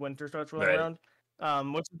autumn and winter starts rolling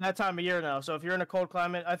around. Which is that time of year now. So if you're in a cold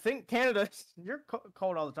climate, I think Canada, you're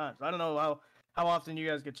cold all the time. So I don't know how often you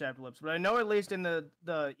guys get chapped lips, but I know at least in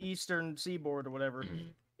the eastern seaboard or whatever,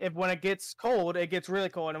 if when it gets cold, it gets really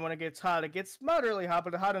cold, and when it gets hot, it gets moderately hot,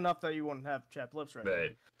 but hot enough that you won't have chapped lips right now.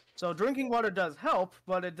 So drinking water does help,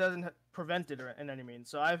 but it doesn't prevent it in any means.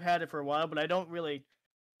 So I've had it for a while, but I don't really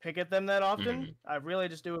pick at them that often. I really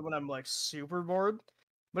just do it when I'm like super bored.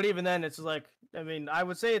 But even then, it's like, I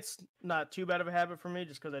would say it's not too bad of a habit for me,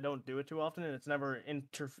 just because I don't do it too often, and it's never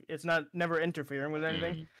interfering with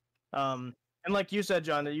anything. And like you said,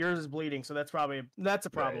 John, that yours is bleeding, so that's a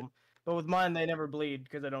problem. But with mine, they never bleed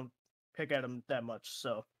because I don't pick at them that much.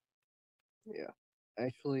 So yeah,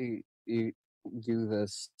 actually, you do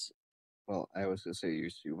this. Well, I was gonna say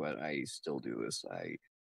used to, but I still do this. I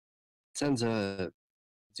tend to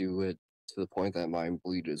do it to the point that mine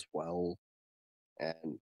bleed as well,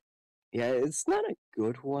 and yeah, it's not a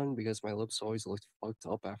good one because my lips always look fucked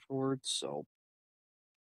up afterwards. So,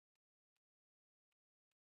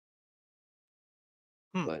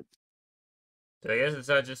 but So I guess it's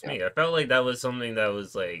not just me. I felt like that was something that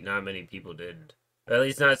was like not many people did. At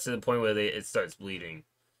least not to the point where it starts bleeding.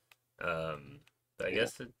 But I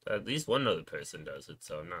guess at least one other person does it,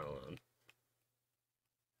 so I'm not alone.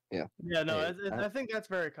 Yeah. Yeah, no, I think that's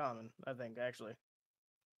very common. I think actually.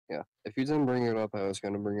 Yeah, if you didn't bring it up, I was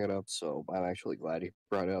gonna bring it up. So I'm actually glad you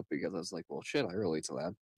brought it up because I was like, well, shit, I relate to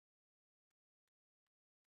that.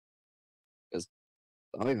 Because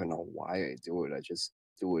I don't even know why I do it. I just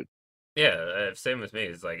do it. Yeah, same with me.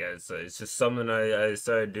 It's like it's just something I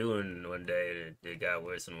started doing one day, and it got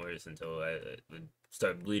worse and worse until I would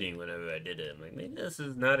start bleeding whenever I did it. I'm like, maybe this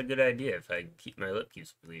is not a good idea if my lip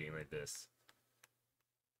keeps bleeding like this.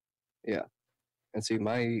 Yeah, and see,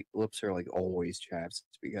 my lips are like always chapped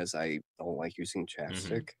because I don't like using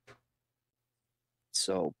chapstick.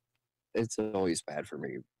 So it's always bad for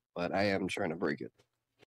me, but I am trying to break it.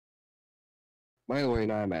 By the way,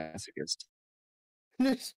 not a masochist.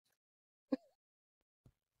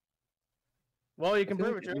 Well, you I can feel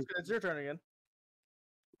prove like it, Joe. It's your turn again.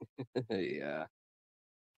 yeah.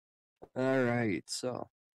 All right. So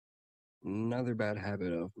another bad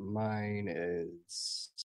habit of mine is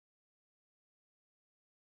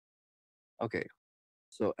okay.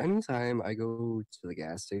 So anytime I go to the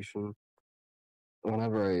gas station,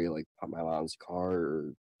 whenever I like pop my mom's car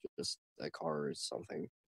or just a car or something,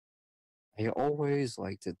 I always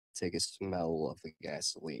like to take a smell of the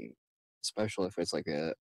gasoline, especially if it's like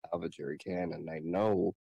out of a jerry can, and I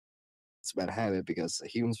know it's a bad habit because the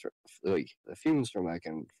fumes from that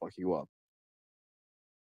can fuck you up.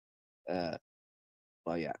 Uh,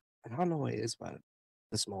 but yeah, I don't know what it is about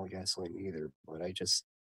the smell of gasoline either, but I just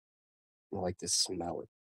like to smell it.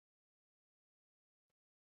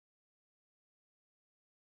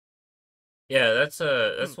 Yeah, Hmm.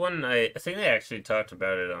 that's one I think they actually talked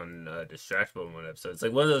about it on Distractable in one episode. It's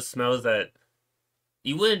like one of those smells that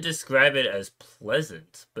you wouldn't describe it as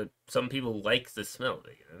pleasant, but some people like the smell of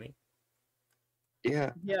it, you know what I mean?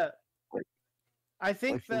 Yeah, Yeah, like I like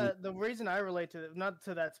think for me, that the reason I relate to it, not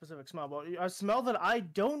to that specific smell, but a smell that I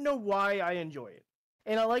don't know why I enjoy it.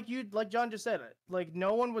 And I like John just said it. Like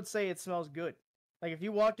no one would say it smells good. Like if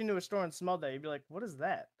you walked into a store and smelled that, you'd be like, "What is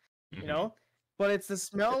that?" You Hmm. know? But it's the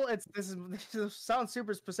smell. It's this sounds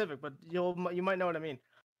super specific, but you might know what I mean.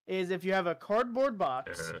 Is if you have a cardboard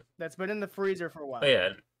box Uh-huh. that's been in the freezer for a Oh while,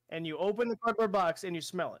 yeah. and you open the cardboard box and you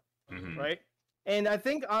smell it, Hmm. right? And I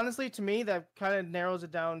think honestly, to me, that kind of narrows it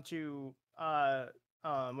down to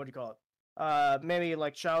what do you call it? Maybe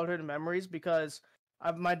like childhood memories because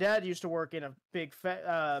my dad used to work in a big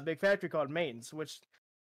factory called Mains, which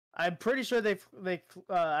I'm pretty sure they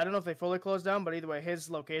I don't know if they fully closed down, but either way, his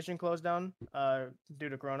location closed down due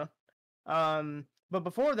to Corona. But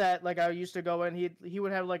before that, like I used to go in, he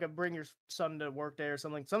would have like a bring your son to work day or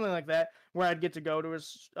something like that, where I'd get to go to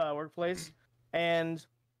his workplace, and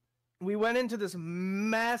we went into this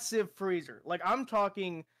massive freezer. Like I'm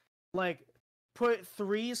talking, like put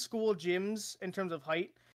three school gyms in terms of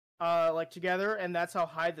height, like together, and that's how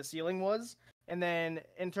high the ceiling was. And then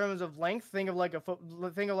in terms of length, think of like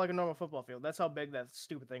a normal football field. That's how big that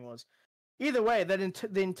stupid thing was. Either way,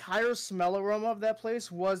 the entire smell aroma of that place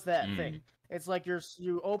was that thing. Mm. It's like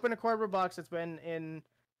you open a cardboard box that's been in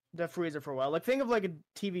the freezer for a while. Like think of like a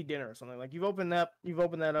TV dinner or something. Like you've opened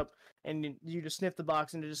that up, and you just sniff the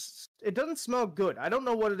box, and it doesn't smell good. I don't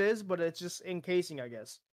know what it is, but it's just encasing, I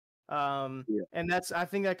guess. yeah, And that's I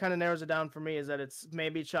think that kind of narrows it down for me is that it's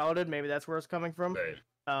maybe childhood, maybe that's where it's coming from. Right.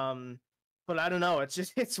 Um, but I don't know. It's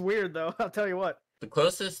just it's weird though. I'll tell you what. The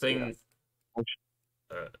closest yeah. thing, Which,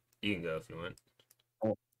 uh, you can go if you want.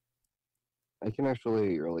 uh, I can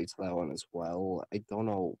actually relate to that one as well. I don't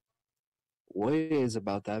know what it is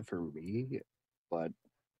about that for me, but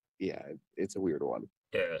yeah, it's a weird one.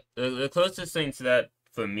 Yeah, the closest thing to that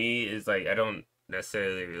for me is like I don't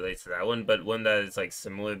necessarily relate to that one, but one that is like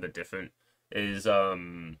similar but different is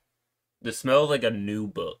the smell of like a new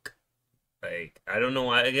book. Like I don't know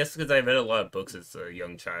why. I guess because I read a lot of books as a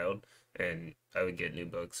young child, and I would get new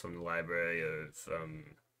books from the library or from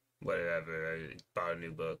whatever. I bought a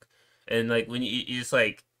new book, and like when you just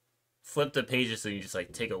like flip the pages and you just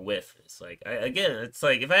like take a whiff. It's like again, it's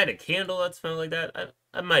like if I had a candle that smelled like that,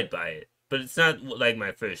 I might buy it, but it's not like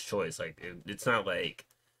my first choice. Like it's not like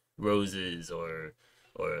roses or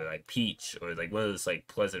like peach or like one of those like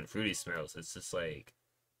pleasant fruity smells. It's just like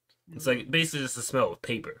it's like basically just the smell of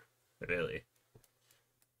paper, really.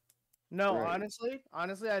 No, Right.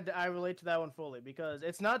 honestly, I relate to that one fully because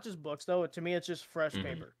it's not just books though. To me, it's just fresh Hmm.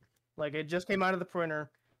 paper. Like it just came out of the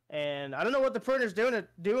printer, and I don't know what the printer's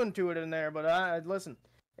doing to it in there, but I listen.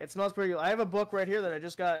 It smells pretty good. I have a book right here that I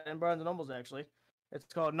just got in Barnes and Nobles actually. It's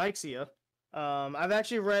called Nixia. I've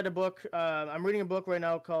actually read a book. I'm reading a book right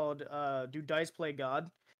now called "Do Dice Play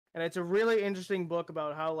God," and it's a really interesting book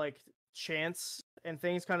about how like chance and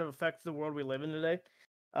things kind of affect the world we live in today.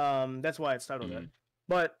 That's why it's titled that. Hmm.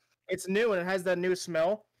 But it's new and it has that new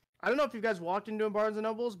smell. I don't know if you guys walked into a Barnes and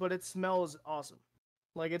Nobles, but it smells awesome.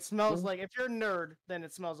 Like it smells Mm, like if you're a nerd, then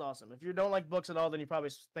it smells awesome. If you don't like books at all, then you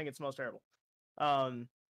probably think it smells terrible. Um,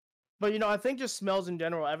 but I think just smells in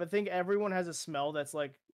general. I think everyone has a smell that's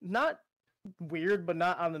like not weird, but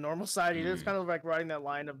not on the normal side either. It's Hmm. kind of like riding that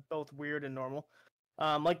line of both weird and normal.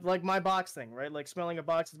 Like my box thing, right? Like smelling a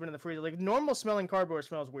box that's been in the freezer. Like normal smelling cardboard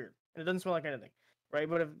smells weird, and it doesn't smell like anything, right?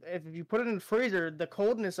 But if you put it in the freezer, the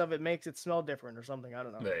coldness of it makes it smell different or something. I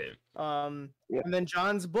don't Right. know. yeah. And then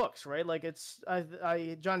John's books, right? Like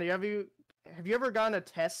John, have you ever gotten a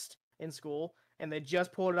test in school and they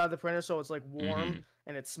just pulled it out of the printer so it's like warm Hmm.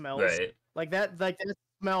 and it smells Right. like that? Like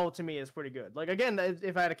smell to me is pretty good. Like again,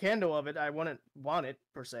 if I had a candle of it, I wouldn't want it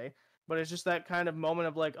per se, but it's just that kind of moment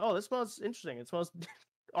of like, oh, this smells interesting. It smells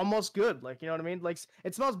almost good. Like you know what I mean? Like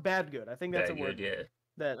it smells bad good. I think that's a That good, word yeah.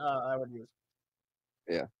 that I would use.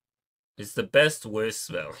 Yeah. It's the best worst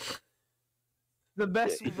smell. The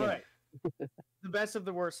best, Yeah. right? The best of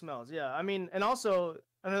the worst smells. Yeah, I mean, and also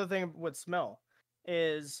another thing with smell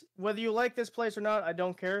is whether you like this place or not, I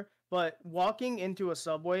don't care. But walking into a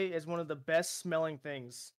Subway is one of the best smelling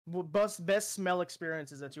things, best smell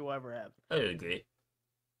experiences that you'll ever have. I would agree.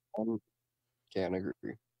 Can't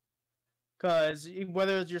agree. Because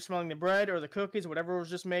whether you're smelling the bread or the cookies, whatever was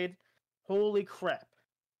just made, holy crap,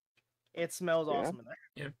 it smells Yeah. awesome in there.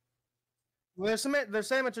 Yeah. Well, their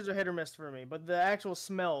sandwiches are hit or miss for me, but the actual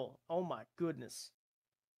smell, oh my goodness.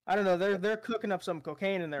 I don't know. They're cooking up some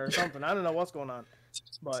cocaine in there or something. I don't know what's going on,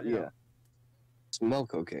 but you Yeah. Smell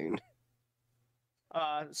cocaine.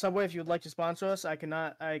 know. Subway, if you would like to sponsor us, I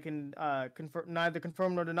can confirm neither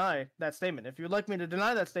confirm nor deny that statement. If you would like me to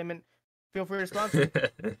deny that statement, feel free to sponsor.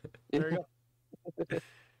 There you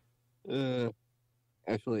go.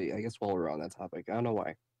 Actually, I guess while we're on that topic, I don't know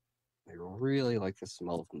why. I really like the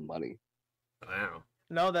smell of money. Wow.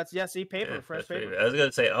 No, that's see paper, Yeah, fresh that's paper. I was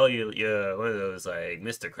gonna say, oh, you're one of those like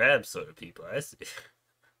Mr. Krabs sort of people. I see.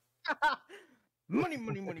 Money,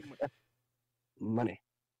 money, money, money. Money.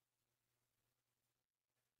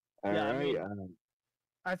 All Yeah, I right. mean,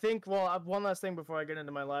 I think. Well, one last thing before I get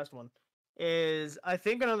into my last one is I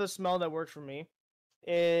think another smell that works for me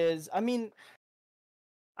is I mean,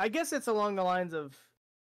 I guess it's along the lines of.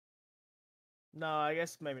 No, I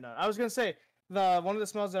guess maybe not. I was gonna say one of the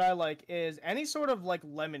smells that I like is any sort of like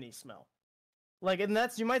lemony smell. Like, and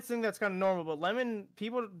that's you might think that's kind of normal, but lemon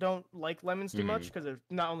people don't like lemons too much because they're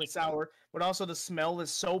not only sour, but also the smell is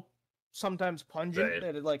so sometimes pungent Right.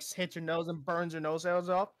 that it like hits your nose and burns your nose hairs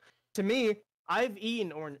off. To me, I've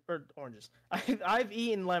eaten oranges. I've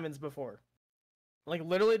eaten lemons before. Like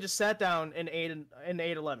literally just sat down and ate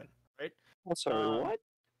a lemon, right? I'm sorry, what?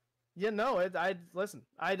 Yeah, no, I listen.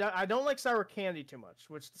 I don't like sour candy too much,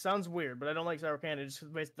 which sounds weird, but I don't like sour candy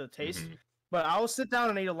just based on the taste. Mhm. But I'll sit down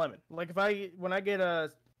and eat a lemon. Like if when I get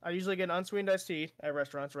I usually get an unsweetened iced tea at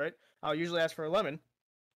restaurants, right? I'll usually ask for a lemon.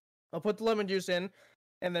 I'll put the lemon juice in,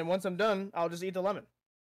 and then once I'm done, I'll just eat the lemon.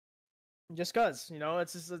 Just cause,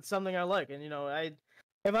 it's something I like, and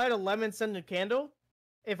if I had a lemon scented candle,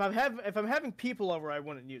 if I'm having people over, I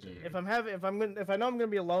wouldn't use it. If I know I'm gonna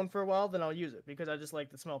be alone for a while, then I'll use it because I just like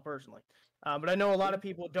the smell personally. But I know a lot of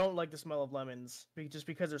people don't like the smell of lemons just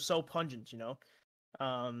because they're so pungent.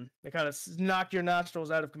 They kind of knock your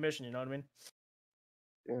nostrils out of commission. You know what I mean?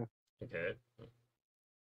 Yeah. Okay.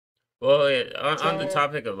 Well, yeah, on the So-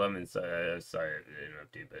 topic of lemons, sorry to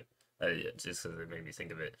interrupt you, but just because it made me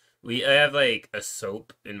think of it, I have like a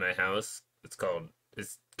soap in my house.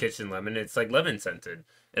 It's Kitchen Lemon. It's like lemon scented,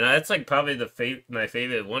 and that's like probably my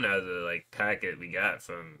favorite one out of the like packet we got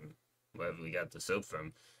from wherever we got the soap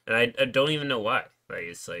from, and I don't even know why. Like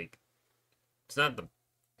it's not the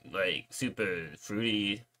like super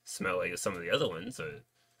fruity smell like some of the other ones or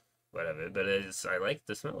whatever, but I like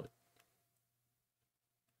the smell of it.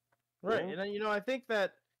 Right, Yeah. and I think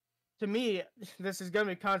that to me, this is gonna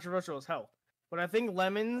be controversial as hell, but I think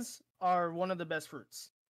lemons are one of the best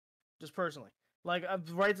fruits, just personally. Like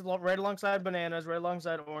right alongside bananas, right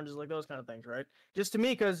alongside oranges, like those kind of things, right? Just to me,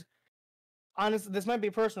 because honestly, this might be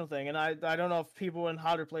a personal thing, and I don't know if people in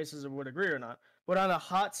hotter places would agree or not. But on a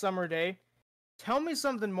hot summer day, tell me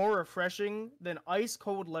something more refreshing than ice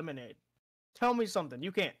cold lemonade. Tell me something.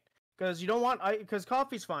 You can't, because you don't want because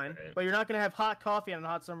coffee's fine, Right. but you're not gonna have hot coffee on a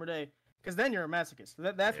hot summer day, because then you're a masochist.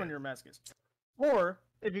 That's when Yeah. you're a masochist. Or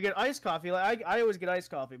if you get iced coffee, like I always get iced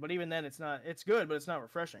coffee, but even then it's not. It's good, but it's not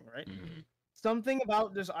refreshing, right? Mhm. Something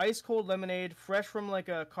about this ice cold lemonade, fresh from like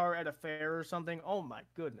a car at a fair or something. Oh my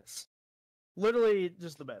goodness. Literally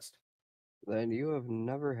just the best. Then you have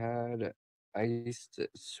never had iced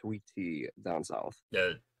sweet tea down south.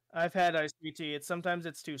 Yeah. I've had iced sweet tea. Sometimes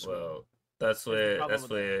it's too sweet. Well, that's the where problem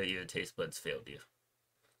with your taste buds failed you.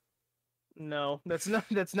 No, that's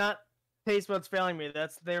not taste buds failing me.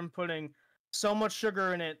 That's them putting so much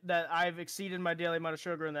sugar in it that I've exceeded my daily amount of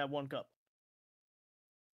sugar in that one cup.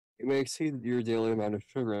 You may exceed your daily amount of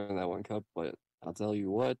sugar in that one cup, but I'll tell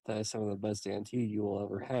you what, that's some of the best tea you will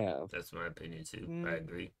ever have. That's my opinion too. Mm. I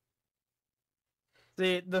agree.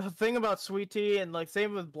 The thing about sweet tea and like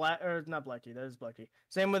same with black or not black tea, that is black tea.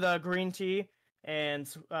 Same with green tea and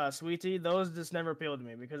sweet tea. Those just never appeal to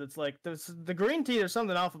me because it's like the green tea. There's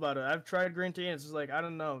something off about it. I've tried green tea and it's just like I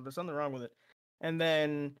don't know. There's something wrong with it. And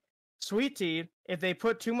then sweet tea, if they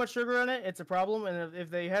put too much sugar in it, it's a problem. And if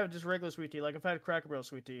they have just regular sweet tea, like I've had Cracker Barrel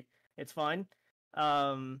sweet tea, it's fine.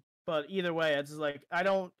 But either way, it's like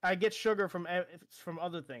I get sugar from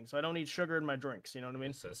other things, so I don't need sugar in my drinks. You know what I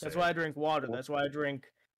mean? That's why I drink water. That's why I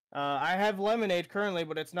drink. I have lemonade currently,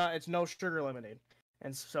 but it's no sugar lemonade,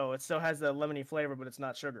 and so it still has the lemony flavor, but it's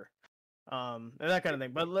not sugar. And that kind of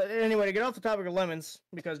thing. But anyway, to get off the topic of lemons,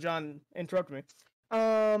 because John interrupted me.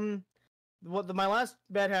 My last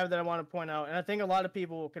bad habit that I want to point out, and I think a lot of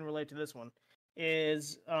people can relate to this one,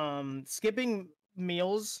 is skipping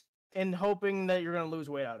meals and hoping that you're going to lose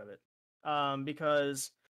weight out of it.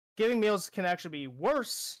 Because skipping meals can actually be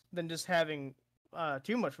worse than just having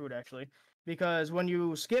too much food, actually. Because when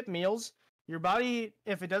you skip meals, your body,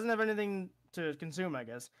 if it doesn't have anything to consume, I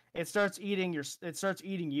guess, it starts eating you,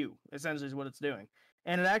 essentially is what it's doing.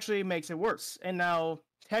 And it actually makes it worse. And now,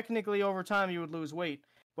 technically, over time, you would lose weight,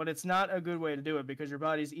 but it's not a good way to do it because your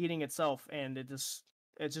body's eating itself, and it's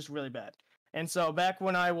just really bad. And so back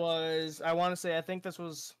when I want to say, I think this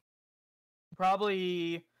was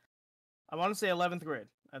probably, I want to say 11th grade,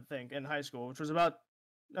 I think, in high school, which was about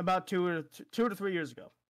 2 to 3 years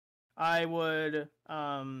ago. I would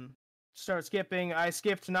start skipping. I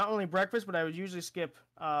skipped not only breakfast, but I would usually skip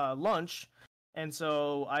lunch, and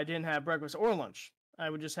so I didn't have breakfast or lunch. I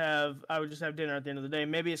would just have dinner at the end of the day,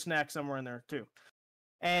 maybe a snack somewhere in there too.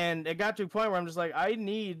 And it got to a point where I'm just like, I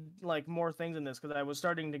need like more things in this because I was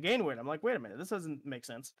starting to gain weight. I'm like, wait a minute, this doesn't make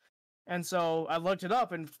sense. And so I looked it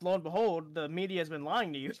up, and lo and behold, the media has been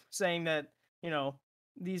lying to you, saying that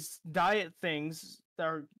these diet things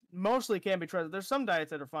are mostly can be trusted. There's some diets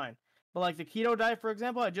that are fine, but like the keto diet, for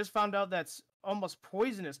example, I just found out that's almost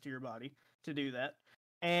poisonous to your body to do that,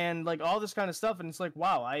 and like all this kind of stuff. And it's like,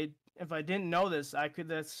 wow, if I didn't know this, I could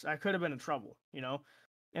have been in trouble,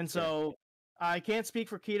 And so I can't speak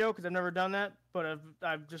for keto because I've never done that, but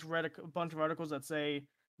I've just read a bunch of articles that say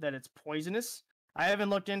that it's poisonous. I haven't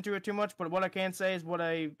looked into it too much, but what I can say is what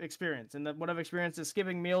I experienced, and what I've experienced is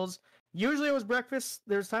skipping meals. Usually it was breakfast.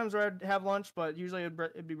 There's times where I'd have lunch, but usually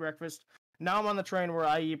it'd be breakfast. Now I'm on the train where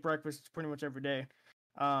I eat breakfast pretty much every day,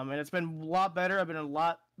 and it's been a lot better. I've been in a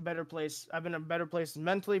lot better place. I've been in a better place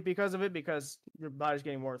mentally because of it, because your body's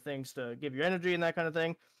getting more things to give you energy and that kind of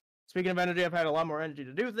thing. Speaking of energy, I've had a lot more energy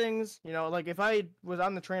to do things. Like if I was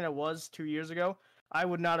on the train I was 2 years ago, I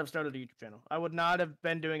would not have started a YouTube channel. I would not have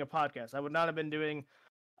been doing a podcast. I would not have been doing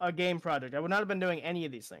a game project. I would not have been doing any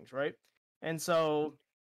of these things, right? And so,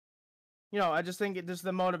 I just think just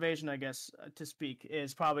the motivation, I guess, to speak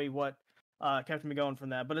is probably what kept me going from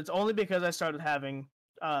that. But it's only because I started having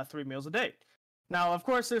 3 meals a day. Now, of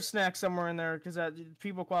course, there's snacks somewhere in there because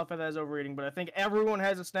people qualify that as overeating. But I think everyone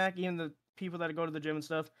has a snack, even the people that go to the gym and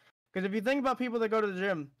stuff. Because if you think about people that go to the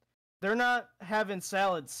gym, they're not having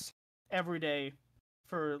salads every day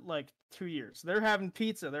for like 2 years. They're having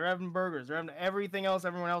pizza, they're having burgers, they're having everything else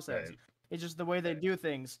everyone else has. Right. It's just the way they do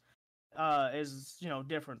things is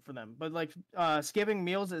different for them. But like skipping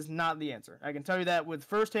meals is not the answer. I can tell you that with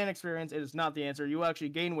firsthand experience, it is not the answer. You will actually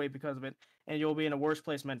gain weight because of it, and you'll be in a worse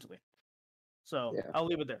place mentally. So yeah. I'll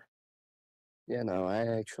leave it there. Yeah, no,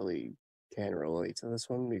 I actually can relate to this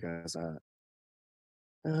one because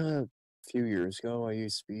a few years ago, I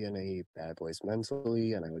used to be in a bad place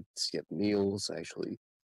mentally, and I would skip meals. I actually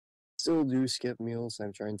still do skip meals.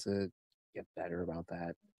 I'm trying to get better about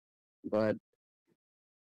that. But,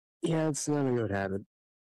 yeah, it's not a good habit.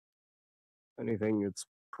 If anything, it's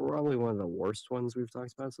probably one of the worst ones we've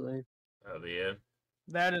talked about today. Oh, yeah.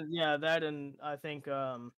 That and I think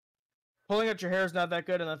pulling out your hair is not that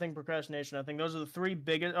good, and I think procrastination. I think those are the 3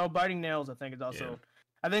 biggest. Oh, biting nails, I think, is also... Yeah.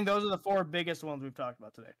 I think those are the 4 biggest ones we've talked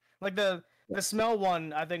about today. Like the smell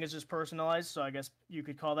one, I think is just personalized, so I guess you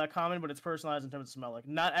could call that common, but it's personalized in terms of smell. Like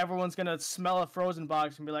not everyone's gonna smell a frozen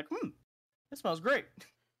box and be like, it smells great.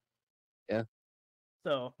 Yeah.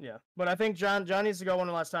 So yeah, but I think John needs to go one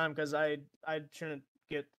last time because I shouldn't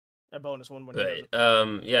get a bonus one when he does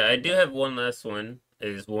it. Yeah, I do have one last one.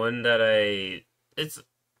 Is one that it's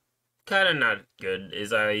kind of not good.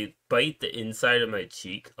 Is I bite the inside of my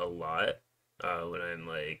cheek a lot. When I'm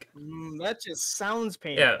like... that just sounds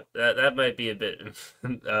painful. Yeah, that might be a bit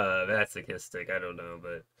masochistic. I don't know,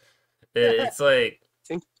 but it's like...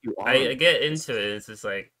 I get into it. It's just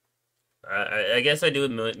like... I guess I do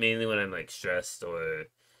it mainly when I'm like stressed or...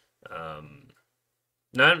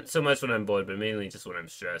 not so much when I'm bored, but mainly just when I'm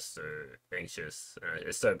stressed or anxious.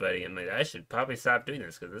 I start biting. I'm like, I should probably stop doing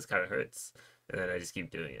this because this kind of hurts. And then I just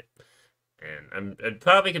keep doing it. And I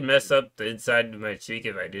probably could mess up the inside of my cheek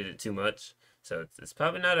if I did it too much. So it's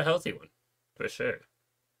probably not a healthy one, for sure.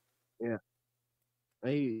 Yeah.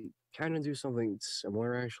 I kind of do something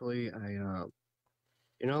similar, actually. I,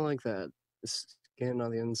 like that skin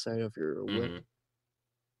on the inside of your lip?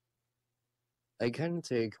 I kind of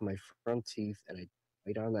take my front teeth and I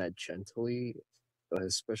bite on that gently,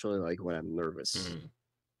 especially like when I'm nervous, Mhm.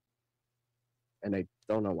 and I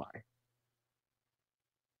don't know why.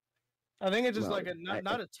 I think it's just Well, like a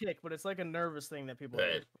not a tick, but it's like a nervous thing that people do,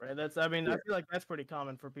 Right. right? That's I mean, I yeah, feel like that's pretty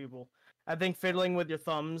common for people. I think fiddling with your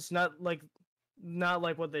thumbs, not like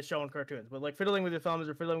what they show in cartoons, but like fiddling with your thumbs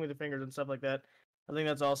or fiddling with your fingers and stuff like that. I think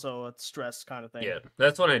that's also a stress kind of thing. Yeah,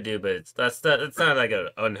 that's what I do, but it's not like an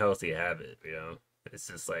unhealthy habit, you know. It's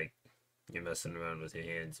just like you're messing around with your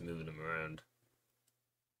hands, moving them around.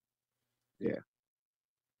 yeah.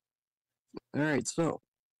 All right, so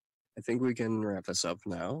I think we can wrap this up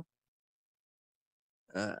now.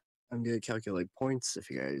 Uh, I'm gonna calculate points. If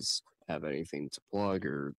you guys have anything to plug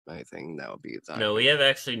or anything, that would be the No, we time. have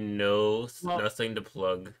actually Well, nothing to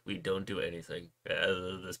plug. We don't do anything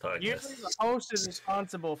other than this usually the podcast. host is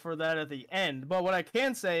responsible for that at the end. But what I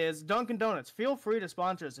can say is Dunkin' Donuts, feel free to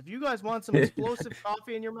sponsor us. If you guys want some explosive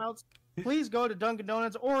coffee in your mouths, please go to Dunkin'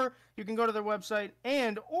 Donuts, or you can go to their website,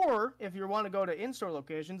 or if you want to go to in-store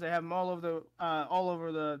locations, they have them all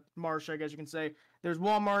over the marsh, I guess you can say. There's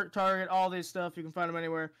Walmart, Target, all these stuff. You can find them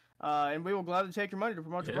anywhere, and we will gladly take your money to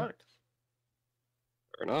promote your Yeah, product.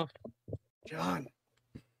 Fair enough. John,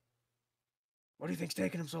 what do you think's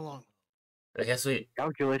taking him so long? I guess we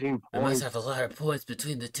Calculating we must points. have a lot of points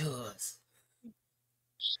between the two of us.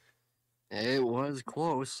 It was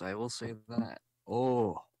close, I will say that.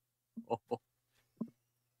 Oh.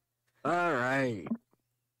 All right.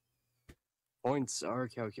 Points are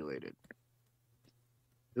calculated.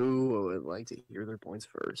 Who would like to hear their points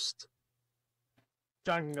first?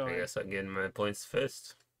 John can go I ahead. guess I'm getting my points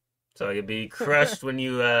first, so I could be crushed when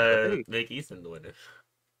you Great. make Ethan the winner.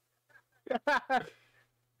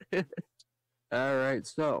 All right,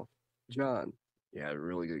 so John, you had a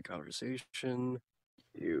really good conversation.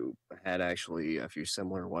 You had actually a few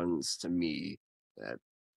similar ones to me that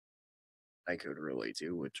I could relate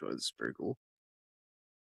to, which was pretty cool.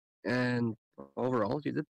 And overall,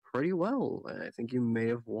 you did pretty well. I think you may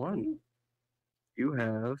have won. You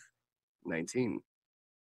have 19.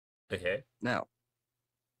 Okay. Now,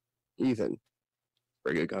 Ethan,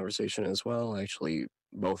 pretty good conversation as well. Actually,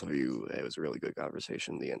 both of you, it was a really good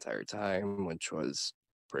conversation the entire time, which was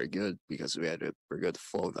pretty good because we had a pretty good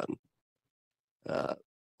flow then. Uh,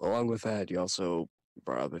 Along with that, you also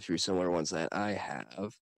brought up a few similar ones that I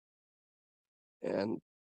have, and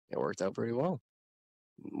it worked out pretty well.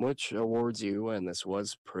 Which awards you, and this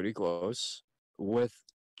was pretty close, with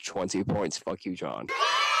 20 points. Fuck you, John.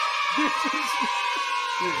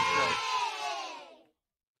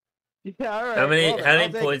 Yeah, all right. Well, then, How I'll many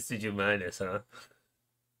take it. points did you minus, huh?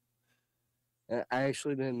 I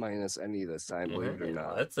actually didn't minus any this time, believe it or Hey,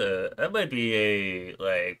 not. that might be a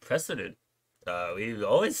like precedent. We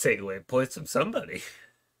always take away points from somebody.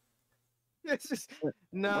 It's just Well,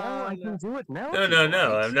 no, I no. can do it now No, if you'd no,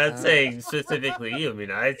 no. like. I'm not saying specifically you. I mean,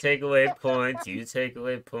 I take away points, you take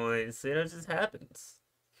away points. You know, it just happens.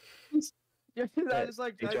 Yeah, I just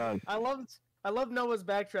like Hey, John. I love Noah's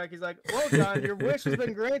backtrack. He's like, "Well, John, your wish has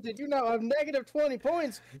been granted. You now have negative 20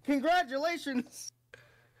 points. Congratulations."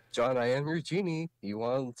 John, I am your genie. You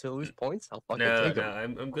want to lose points? I'll fucking No, take no,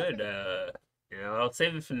 them. I'm good. I'll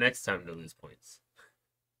save it for next time to lose points.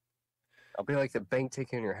 I'll be like the bank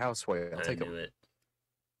taking your house away. I'll I take knew them.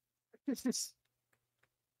 it.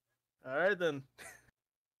 All right then.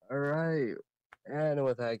 All right. And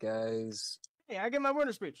with that, guys. Hey, I get my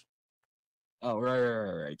winner speech. Oh,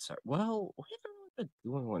 right. Sorry. Well, we haven't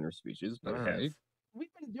been doing winter speeches, but We all have. right. We've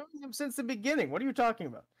been doing them since the beginning. What are you talking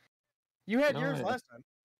about? You had No, yours last time.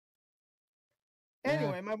 yeah.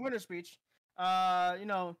 Anyway, my winner speech.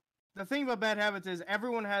 The thing about bad habits is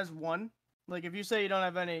everyone has one. Like if you say you don't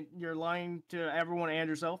have any, you're lying to everyone and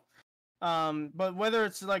yourself. But whether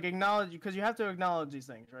it's like acknowledge, because you have to acknowledge these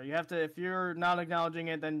things, right? You have to. If you're not acknowledging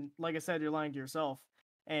it, then like I said, you're lying to yourself.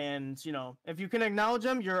 And if you can acknowledge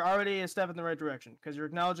them, you're already a step in the right direction because you're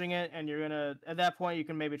acknowledging it, and you're gonna at that point you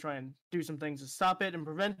can maybe try and do some things to stop it and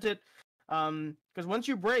prevent it. Because once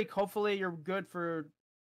you break, hopefully you're good for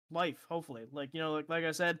life. Hopefully, like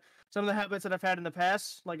I said, some of the habits that I've had in the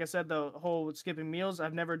past, like I said, the whole skipping meals,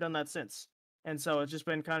 I've never done that since, and so it's just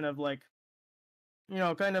been kind of like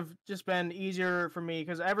kind of just been easier for me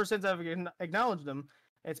because ever since I've acknowledged them,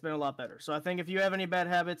 it's been a lot better. So I think if you have any bad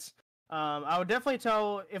habits, I would definitely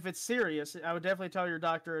tell if it's serious. I would definitely tell your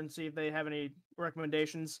doctor and see if they have any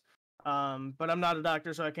recommendations. But I'm not a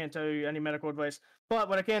doctor, so I can't tell you any medical advice. But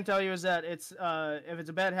what I can tell you is that it's if it's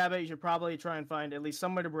a bad habit, you should probably try and find at least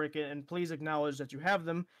some way to break it, and please acknowledge that you have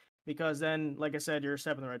them, because then, like I said, you're a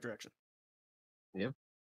step in the right direction. Yep.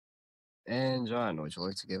 And John, would you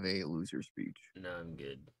like to give a loser speech? No, I'm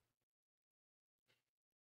good.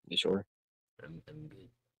 You sure? I'm good.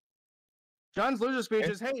 John's loser speech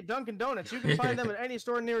is, "Hey, Dunkin' Donuts, you can find them at any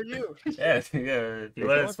store near you." Yeah, yeah. If you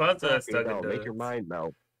want to sponsor us, Coffee, Dunkin' that'll make your Donuts, mind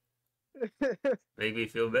melt. make me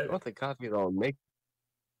feel You better. want the coffee that'll make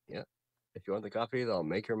yeah. If you want the coffee that'll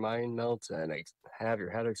make your mind melt and have your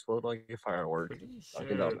head explode like a firework, Pretty Dunkin'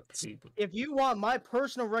 sure Donuts. people. If you want my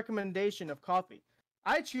personal recommendation of coffee,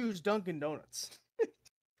 I choose Dunkin' Donuts.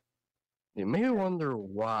 You may wonder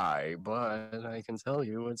why, but I can tell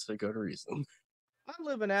you it's a good reason. I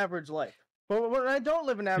live an average life, but when I don't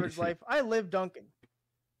live an average life, I live Dunkin'.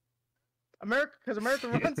 America, because America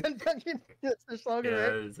runs on Dunkin'. That's the slogan, Yeah,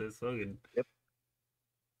 right? it's a slogan. I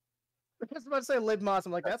was about to say live Moss.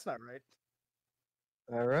 I'm like, that's not right.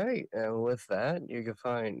 All right, and with that, you can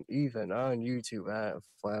find Ethan on YouTube at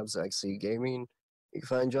FlabsXC Gaming. You can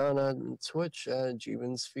find John on Twitch at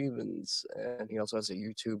Jeebins Phoebins, and he also has a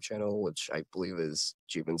YouTube channel, which I believe is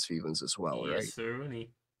Jeebins Phoebins as well, Yes, right? sir, Rooney.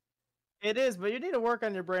 It is, but you need to work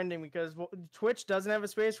on your branding because Twitch doesn't have a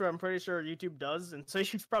space where I'm pretty sure YouTube does, and so you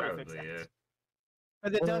should probably fix Probably, that. yeah.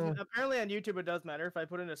 Because it doesn't. Yeah. Apparently on YouTube it does matter. If I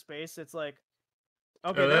put in a space, it's like,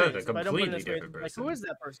 Oh, okay, there that's he a is. If I don't put in a completely space, different it's like, who person. is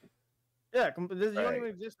that person? Yeah, you don't Right. even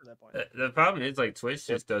exist at that point. The problem is, like, Twitch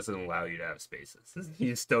just doesn't allow you to have spaces.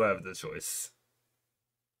 You still have the choice.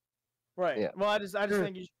 Right. Yeah. Well, I just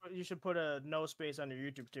think you should put a no space on your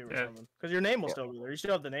YouTube too or Yeah. something, because your name will Yeah. still be there. You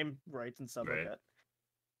still have the name rights and stuff Right. like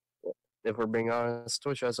that. If we're being honest,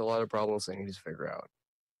 Twitch has a lot of problems they need to figure out.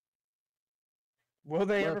 Will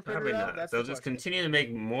they Well, ever figure Probably it out? not. That's They'll the just question. continue to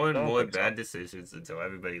make more and I don't more think so. bad decisions until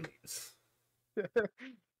everybody leaves.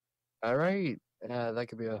 All right, that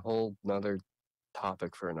could be a whole nother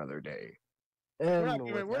topic for another day. We're And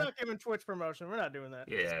not giving Twitch promotion. We're not doing that.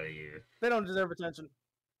 Get out of here. They don't deserve attention.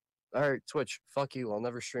 all right, Twitch, fuck you. I'll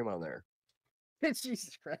never stream on there.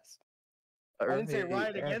 Jesus Christ. All I didn't say right,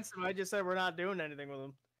 riot against them. I just said we're not doing anything with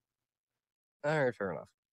them. All right, fair enough.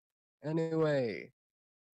 Anyway,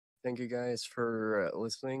 thank you guys for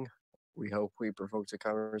listening. We hope we provoked a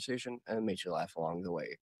conversation and made you laugh along the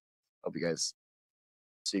way. Hope you guys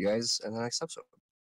see you guys in the next episode.